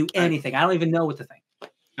 They could do anything. I don't even know what to think.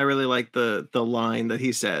 I really like the line that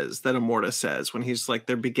he says, that Immortus says when he's like,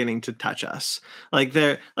 they're beginning to touch us. Like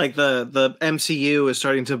they're like the MCU is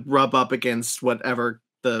starting to rub up against whatever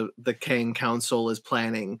the Kang Council is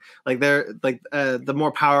planning. Like they're like the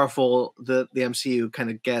more powerful the MCU kind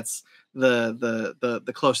of gets,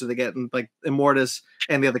 the closer they get. And like Immortus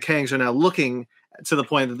and the other Kangs are now looking to the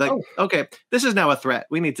point that okay, this is now a threat.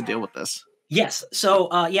 We need to deal with this. Yes. So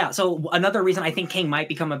So another reason I think Kang might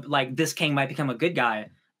become a good guy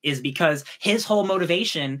is because his whole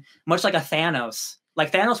motivation, much like a Thanos,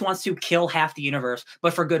 Like Thanos wants to kill half the universe,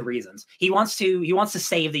 but for good reasons. He wants to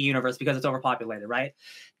save the universe because it's overpopulated, right?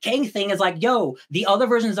 Kang's thing is like, yo, the other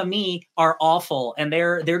versions of me are awful, and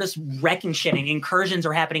they're just wrecking shit, and incursions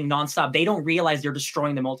are happening nonstop. They don't realize they're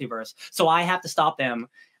destroying the multiverse, so I have to stop them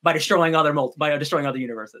by destroying other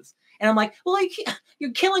universes. And I'm like, well, like,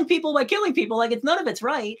 you're killing people by killing people. Like, it's none of it's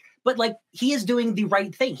right. But like, he is doing the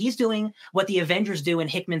right thing. He's doing what the Avengers do in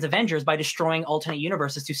Hickman's Avengers by destroying alternate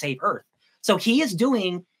universes to save Earth. So he is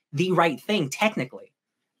doing the right thing technically.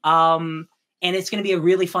 And it's going to be a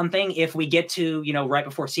really fun thing if we get to, right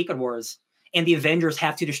before Secret Wars and the Avengers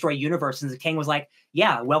have to destroy universes. And Kang was like,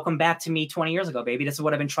 yeah, welcome back to me 20 years ago, baby. This is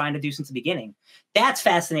what I've been trying to do since the beginning. That's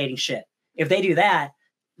fascinating shit. If they do that,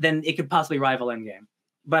 then it could possibly rival Endgame.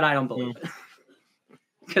 But I don't believe it.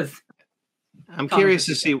 Because I'm curious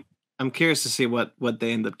to see what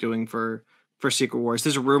they end up doing for Secret Wars.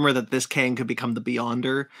 There's a rumor that this Kang could become the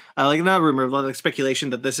Beyonder. Like, not a rumor, but like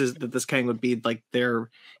speculation that this Kang would be like their,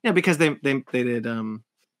 because they did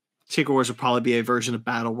Secret Wars would probably be a version of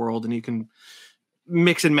Battle World, and you can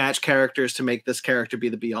mix and match characters to make this character be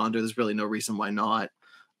the Beyonder. There's really no reason why not.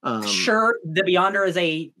 Sure, the Beyonder is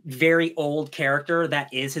a very old character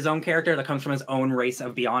that is his own character that comes from his own race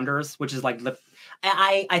of Beyonders, which is like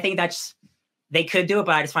I think that's, they could do it,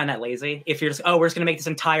 but I just find that lazy. If you're just, we're just gonna make this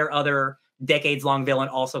entire other decades-long villain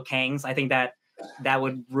also Kangs, I think that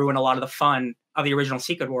would ruin a lot of the fun of the original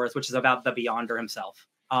Secret Wars, which is about the Beyonder himself.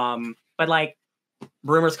 But like,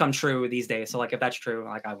 rumors come true these days, so like, if that's true,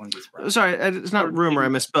 like, I wouldn't be surprised. Sorry, it's not rumor. I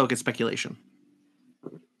misspoke. It's speculation.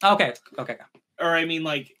 Okay. Or I mean,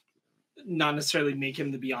 like, not necessarily make him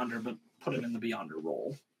the Beyonder, but put him in the Beyonder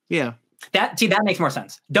role. Yeah. That makes more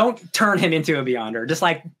sense. Don't turn him into a Beyonder. Just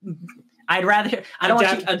like, I'd rather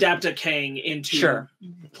adapt a Kang into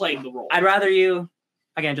playing the role. I'd rather you,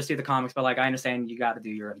 again, just do the comics, but like, I understand you got to do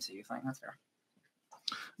your MCU thing. That's fair.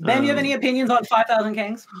 Ben, you have any opinions on 5,000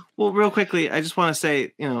 Kangs? Well, real quickly, I just want to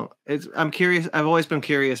say, I'm curious. I've always been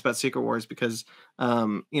curious about Secret Wars because,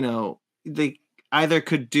 they either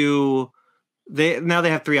could do. They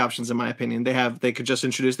have three options in my opinion. They could just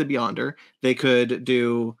introduce the Beyonder. They could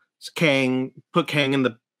do Kang, put Kang in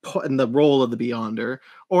the role of the Beyonder,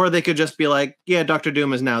 or they could just be like, yeah, Doctor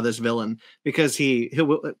Doom is now this villain because he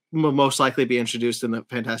will most likely be introduced in the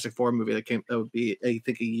Fantastic Four movie that would be, I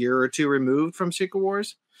think, a year or two removed from Secret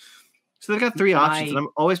Wars. So they've got three options, and I've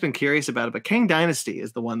always been curious about it. But Kang Dynasty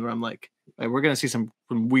is the one where I'm like we're gonna see some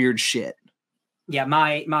weird shit. Yeah,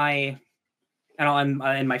 my.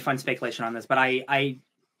 And my fun speculation on this, but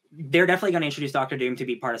they're definitely going to introduce Doctor Doom to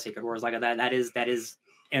be part of Secret Wars. Like that is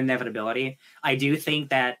inevitability. I do think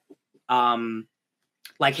that,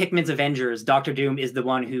 like Hickman's Avengers, Doctor Doom is the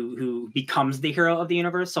one who becomes the hero of the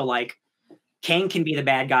universe. So like, Kang can be the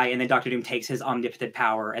bad guy, and then Doctor Doom takes his omnipotent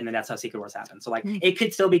power, and then that's how Secret Wars happens. So like, it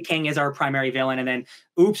could still be Kang as our primary villain, and then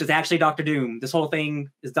oops, it's actually Doctor Doom. This whole thing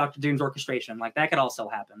is Doctor Doom's orchestration. Like that could all still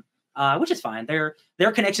happen. Which is fine. Their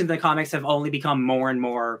connections in the comics have only become more and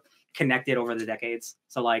more connected over the decades.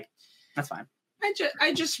 So like, that's fine.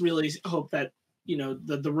 I just really hope that,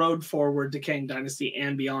 the road forward to Kang Dynasty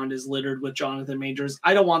and beyond is littered with Jonathan Majors.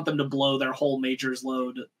 I don't want them to blow their whole Majors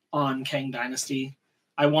load on Kang Dynasty.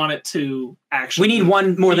 I want it to actually. We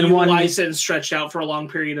need more than one license stretched out for a long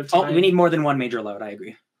period of time. Oh, we need more than one major load. I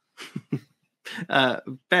agree.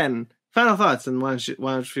 Ben, final thoughts, and why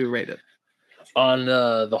don't you rate it? On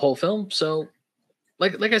the whole film. So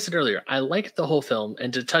like I said earlier, I like the whole film,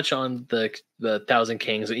 and to touch on the 1,000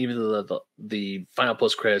 Kangs, and even the final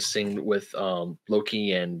post credits scene with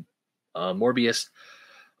Loki and Mobius,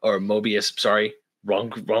 sorry,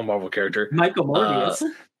 wrong Marvel character, Michael Morbius.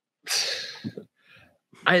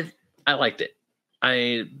 I liked it.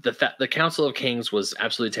 The Council of Kings was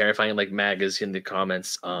absolutely terrifying. Like Mag is in the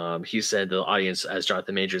comments, he said the audience as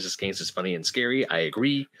Jonathan Majors as Kings is funny and scary. I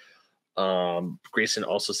agree. Grayson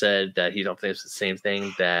also said that he don't think it's the same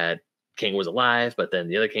thing, that King was alive, but then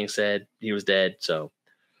the other King said he was dead. So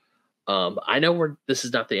I know this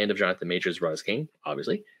is not the end of Jonathan Majors' run as King,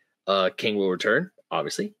 obviously. King will return,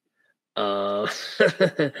 obviously. No,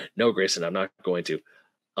 Grayson, I'm not going to.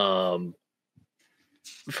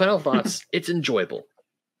 Final thoughts, it's enjoyable,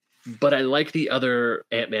 but I like the other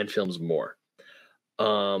Ant-Man films more.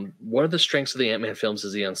 One of the strengths of the Ant-Man films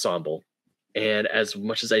is the ensemble. And as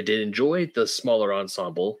much as I did enjoy the smaller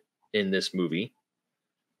ensemble in this movie,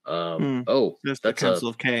 that's the Council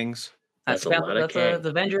of Kangs. That's a lot of Kang. The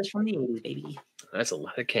Avengers from the 80s, baby. That's a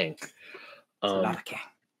lot of Kang. A lot of Kang.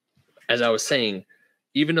 As I was saying,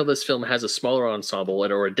 even though this film has a smaller ensemble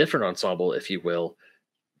or a different ensemble, if you will,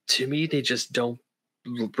 to me they just don't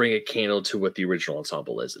bring a candle to what the original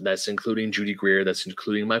ensemble is. That's including Judy Greer, that's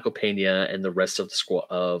including Michael Pena and the rest of the squad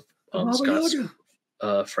of Scott's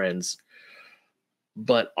friends.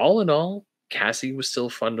 But all in all, Cassie was still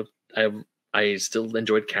fun to. I still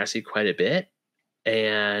enjoyed Cassie quite a bit,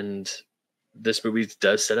 and this movie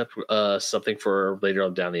does set up something for later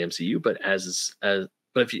on down the MCU. But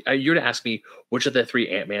but if you were to ask me which of the 3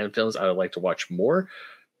 Ant-Man films I would like to watch more,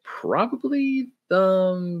 probably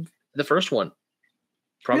the first one,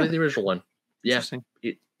 probably the original one. Yeah,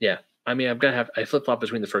 yeah. I mean, I flip flop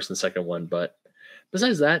between the first and second one, but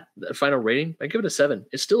besides that, the final rating, I give it a 7.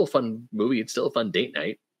 It's still a fun movie. It's still a fun date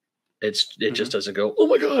night. It just doesn't go, oh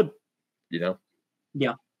my god,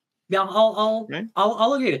 Yeah.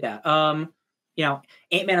 I'll agree with that.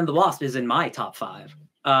 Ant-Man and the Wasp is in my top 5.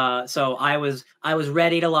 So I was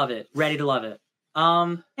ready to love it.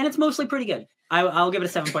 And it's mostly pretty good. I'll give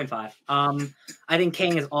it a 7.5. I think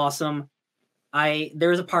Kang is awesome.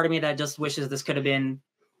 There's a part of me that just wishes this could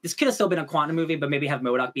have still been a Quantum movie, but maybe have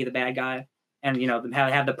MODOK be the bad guy, and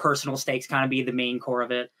have the personal stakes kind of be the main core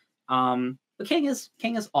of it. But Kang is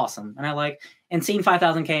awesome, and seeing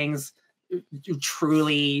 5,000 Kangs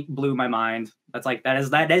truly blew my mind.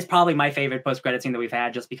 That is probably my favorite post-credit scene that we've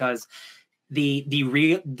had, just because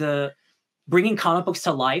the bringing comic books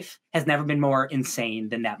to life has never been more insane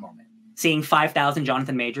than that moment. Seeing 5,000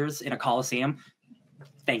 Jonathan Majors in a Coliseum.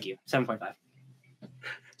 Thank you. 7.5.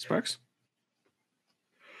 Sparks?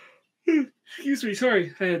 Excuse me.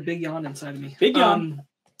 Sorry. I had a big yawn inside of me. Big yawn.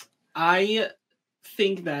 I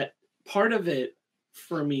think that part of it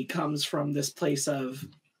for me comes from this place of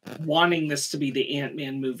wanting this to be the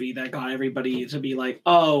Ant-Man movie that got everybody to be like,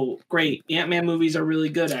 oh, great. Ant-Man movies are really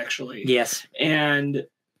good, actually. Yes. And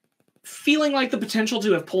feeling like the potential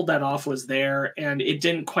to have pulled that off was there, and it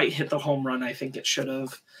didn't quite hit the home run I think it should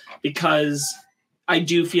have, because I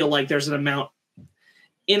do feel like there's an amount,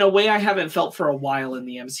 in a way I haven't felt for a while in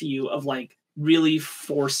the MCU, of really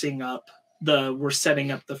forcing up we're setting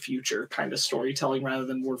up the future kind of storytelling rather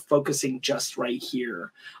than we're focusing just right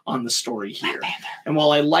here on the story here. And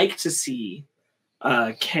while I like to see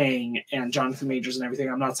Kang and Jonathan Majors and everything,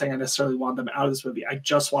 I'm not saying I necessarily want them out of this movie. I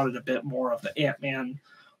just wanted a bit more of the Ant-Man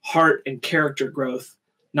heart and character growth,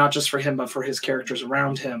 not just for him, but for his characters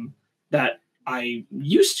around him that I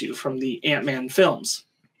used to from the Ant-Man films.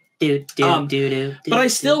 But I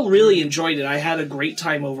still really enjoyed it. I had a great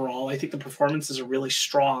time overall. I think the performances are really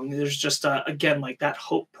strong. There's just, again, that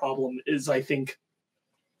hope problem is, I think,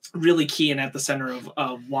 really key and at the center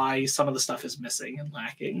of why some of the stuff is missing and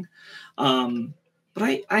lacking.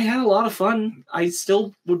 But I had a lot of fun. I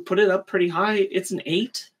still would put it up pretty high. It's an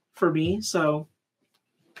 8 for me, so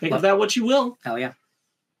make of that what you will. Hell yeah.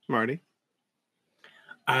 Marty?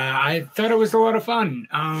 I thought it was a lot of fun.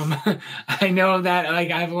 I know that I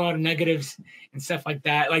have a lot of negatives and stuff like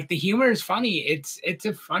that. The humor is funny. It's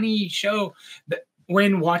a funny show.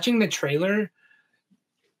 When watching the trailer,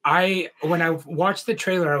 when I watched the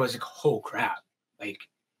trailer, I was like, oh crap.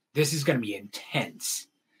 This is gonna be intense.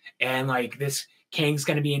 And this Kang's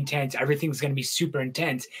gonna be intense. Everything's gonna be super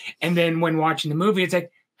intense. And then when watching the movie, it's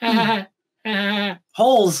like,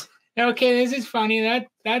 holes. Okay, this is funny.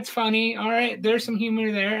 That's funny. All right, there's some humor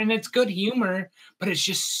there, and it's good humor, but it's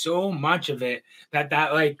just so much of it that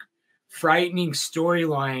frightening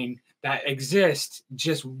storyline that exists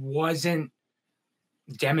just wasn't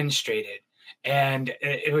demonstrated. And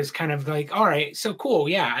it was kind of all right, so cool.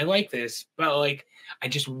 Yeah, I like this, but I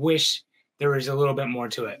just wish there was a little bit more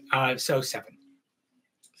to it. So 7.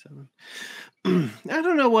 I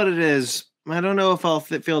don't know what it is. I don't know if I'll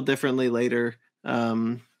feel differently later.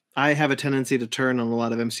 I have a tendency to turn on a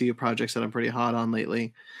lot of MCU projects that I'm pretty hot on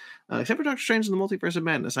lately, except for Doctor Strange and the Multiverse of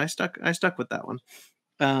Madness. I stuck with that one.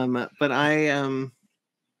 But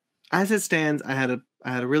as it stands, I had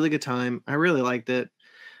a really good time. I really liked it.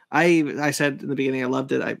 I said in the beginning I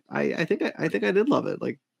loved it. I think I did love it.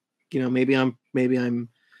 Maybe I'm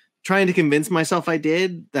trying to convince myself I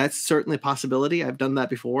did. That's certainly a possibility. I've done that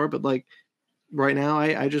before, but right now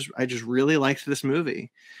I just really liked this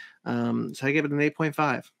movie. So I give it an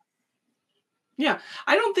 8.5. Yeah,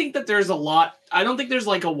 I don't think that there's a lot. I don't think there's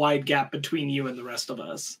a wide gap between you and the rest of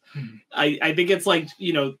us. I think it's a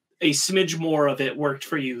smidge more of it worked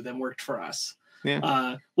for you than worked for us.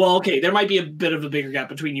 Yeah. Well, okay, there might be a bit of a bigger gap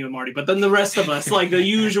between you and Marty, but then the rest of us, the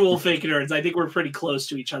usual fake nerds, I think we're pretty close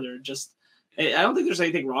to each other. I don't think there's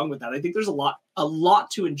anything wrong with that. I think there's a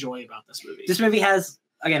lot to enjoy about this movie. This movie has,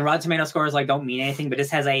 again, Rotten Tomato scores don't mean anything, but this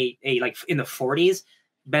has a in the 40s.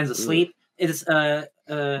 Ben's asleep. It's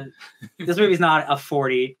this movie's not a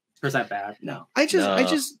 40% bad. No. I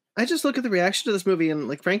just look at the reaction to this movie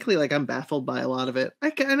and frankly, I'm baffled by a lot of it. I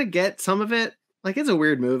kind of get some of it. Like, it's a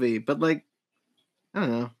weird movie, but like, I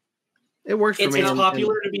don't know. It works for me. It's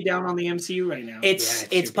popular to be down on the MCU right now.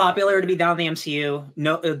 It's popular to be down on the MCU.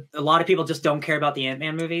 No, a lot of people just don't care about the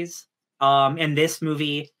Ant-Man movies. And this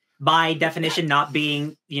movie, by definition, not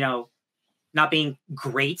being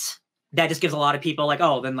great, that just gives a lot of people like,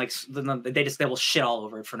 oh, then like they will shit all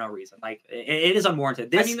over it for no reason. Like it is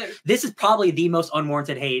unwarranted. This is probably the most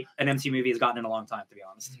unwarranted hate an MCU movie has gotten in a long time, to be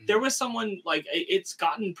honest. There was someone like it's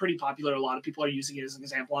gotten pretty popular. A lot of people are using it as an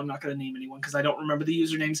example. I'm not going to name anyone because I don't remember the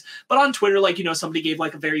usernames. But on Twitter, like somebody gave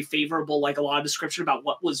like a very favorable, like a lot of description about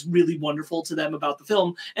what was really wonderful to them about the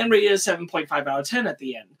film, and rated a 7.5 out of 10 at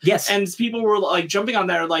the end. Yes, and people were like jumping on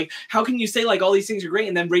there, like, how can you say like all these things are great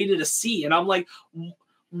and then rated a C? And I'm like,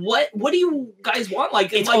 what do you guys want?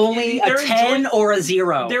 Like, it's like, only a 10 or a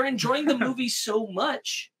 0. They're enjoying the movie so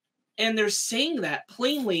much, and they're saying that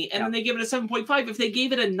plainly, and then they give it a 7.5. If they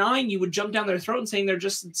gave it a 9, you would jump down their throat and saying they're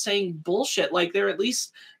just saying bullshit. Like, they're at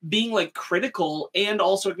least being like critical and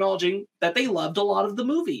also acknowledging that they loved a lot of the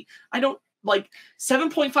movie. I don't like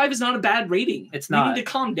 7.5 is not a bad rating. It's not. You need to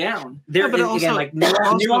calm down. But also, again, like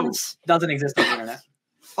nuance doesn't exist on the internet.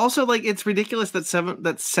 Also, like, it's ridiculous that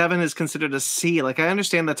 7 is considered a C. Like, I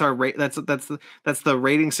understand that's our rate. That's the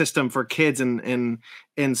rating system for kids in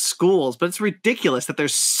schools, but it's ridiculous that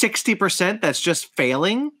there's 60% that's just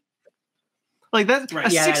failing. Like that, right.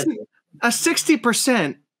 A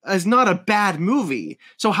 60% is not a bad movie.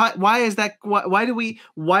 So why is that? Why do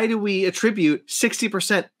we attribute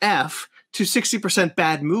 60% F to 60%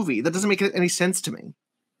 bad movie? That doesn't make any sense to me.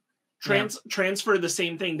 Transfer the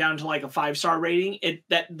same thing down to like a 5-star rating.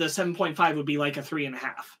 That the 7.5 would be like a 3.5.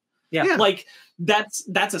 Yeah. Like that's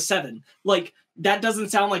a 7. Like that doesn't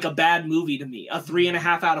sound like a bad movie to me. A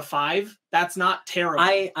 3.5 out of 5. That's not terrible.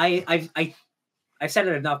 I've said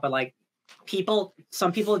it enough, but like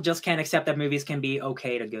some people just can't accept that movies can be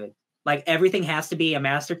okay to good. Like everything has to be a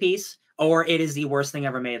masterpiece or it is the worst thing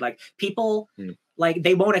ever made. Like people like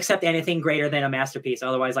they won't accept anything greater than a masterpiece.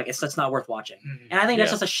 Otherwise, like it's just not worth watching. And I think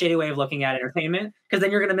that's just a shitty way of looking at entertainment because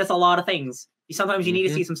then you're going to miss a lot of things. Sometimes you need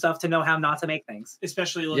to see some stuff to know how not to make things.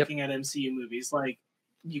 Especially looking at MCU movies. Like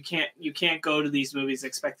you can't go to these movies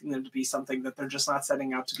expecting them to be something that they're just not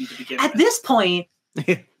setting out to be to begin with. At this point,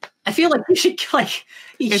 I feel like you should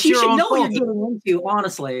you should know what you're getting into,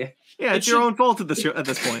 honestly. Yeah, it's your own fault at this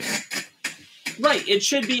point. Right. It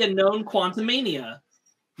should be a known Quantumania.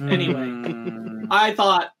 Anyway, I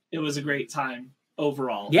thought it was a great time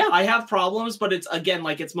overall. Yeah. I have problems, but it's again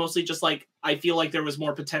like it's mostly just like I feel like there was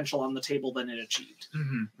more potential on the table than it achieved.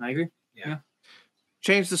 I agree. Yeah.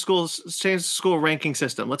 Change the school ranking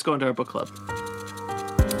system. Let's go into our book club.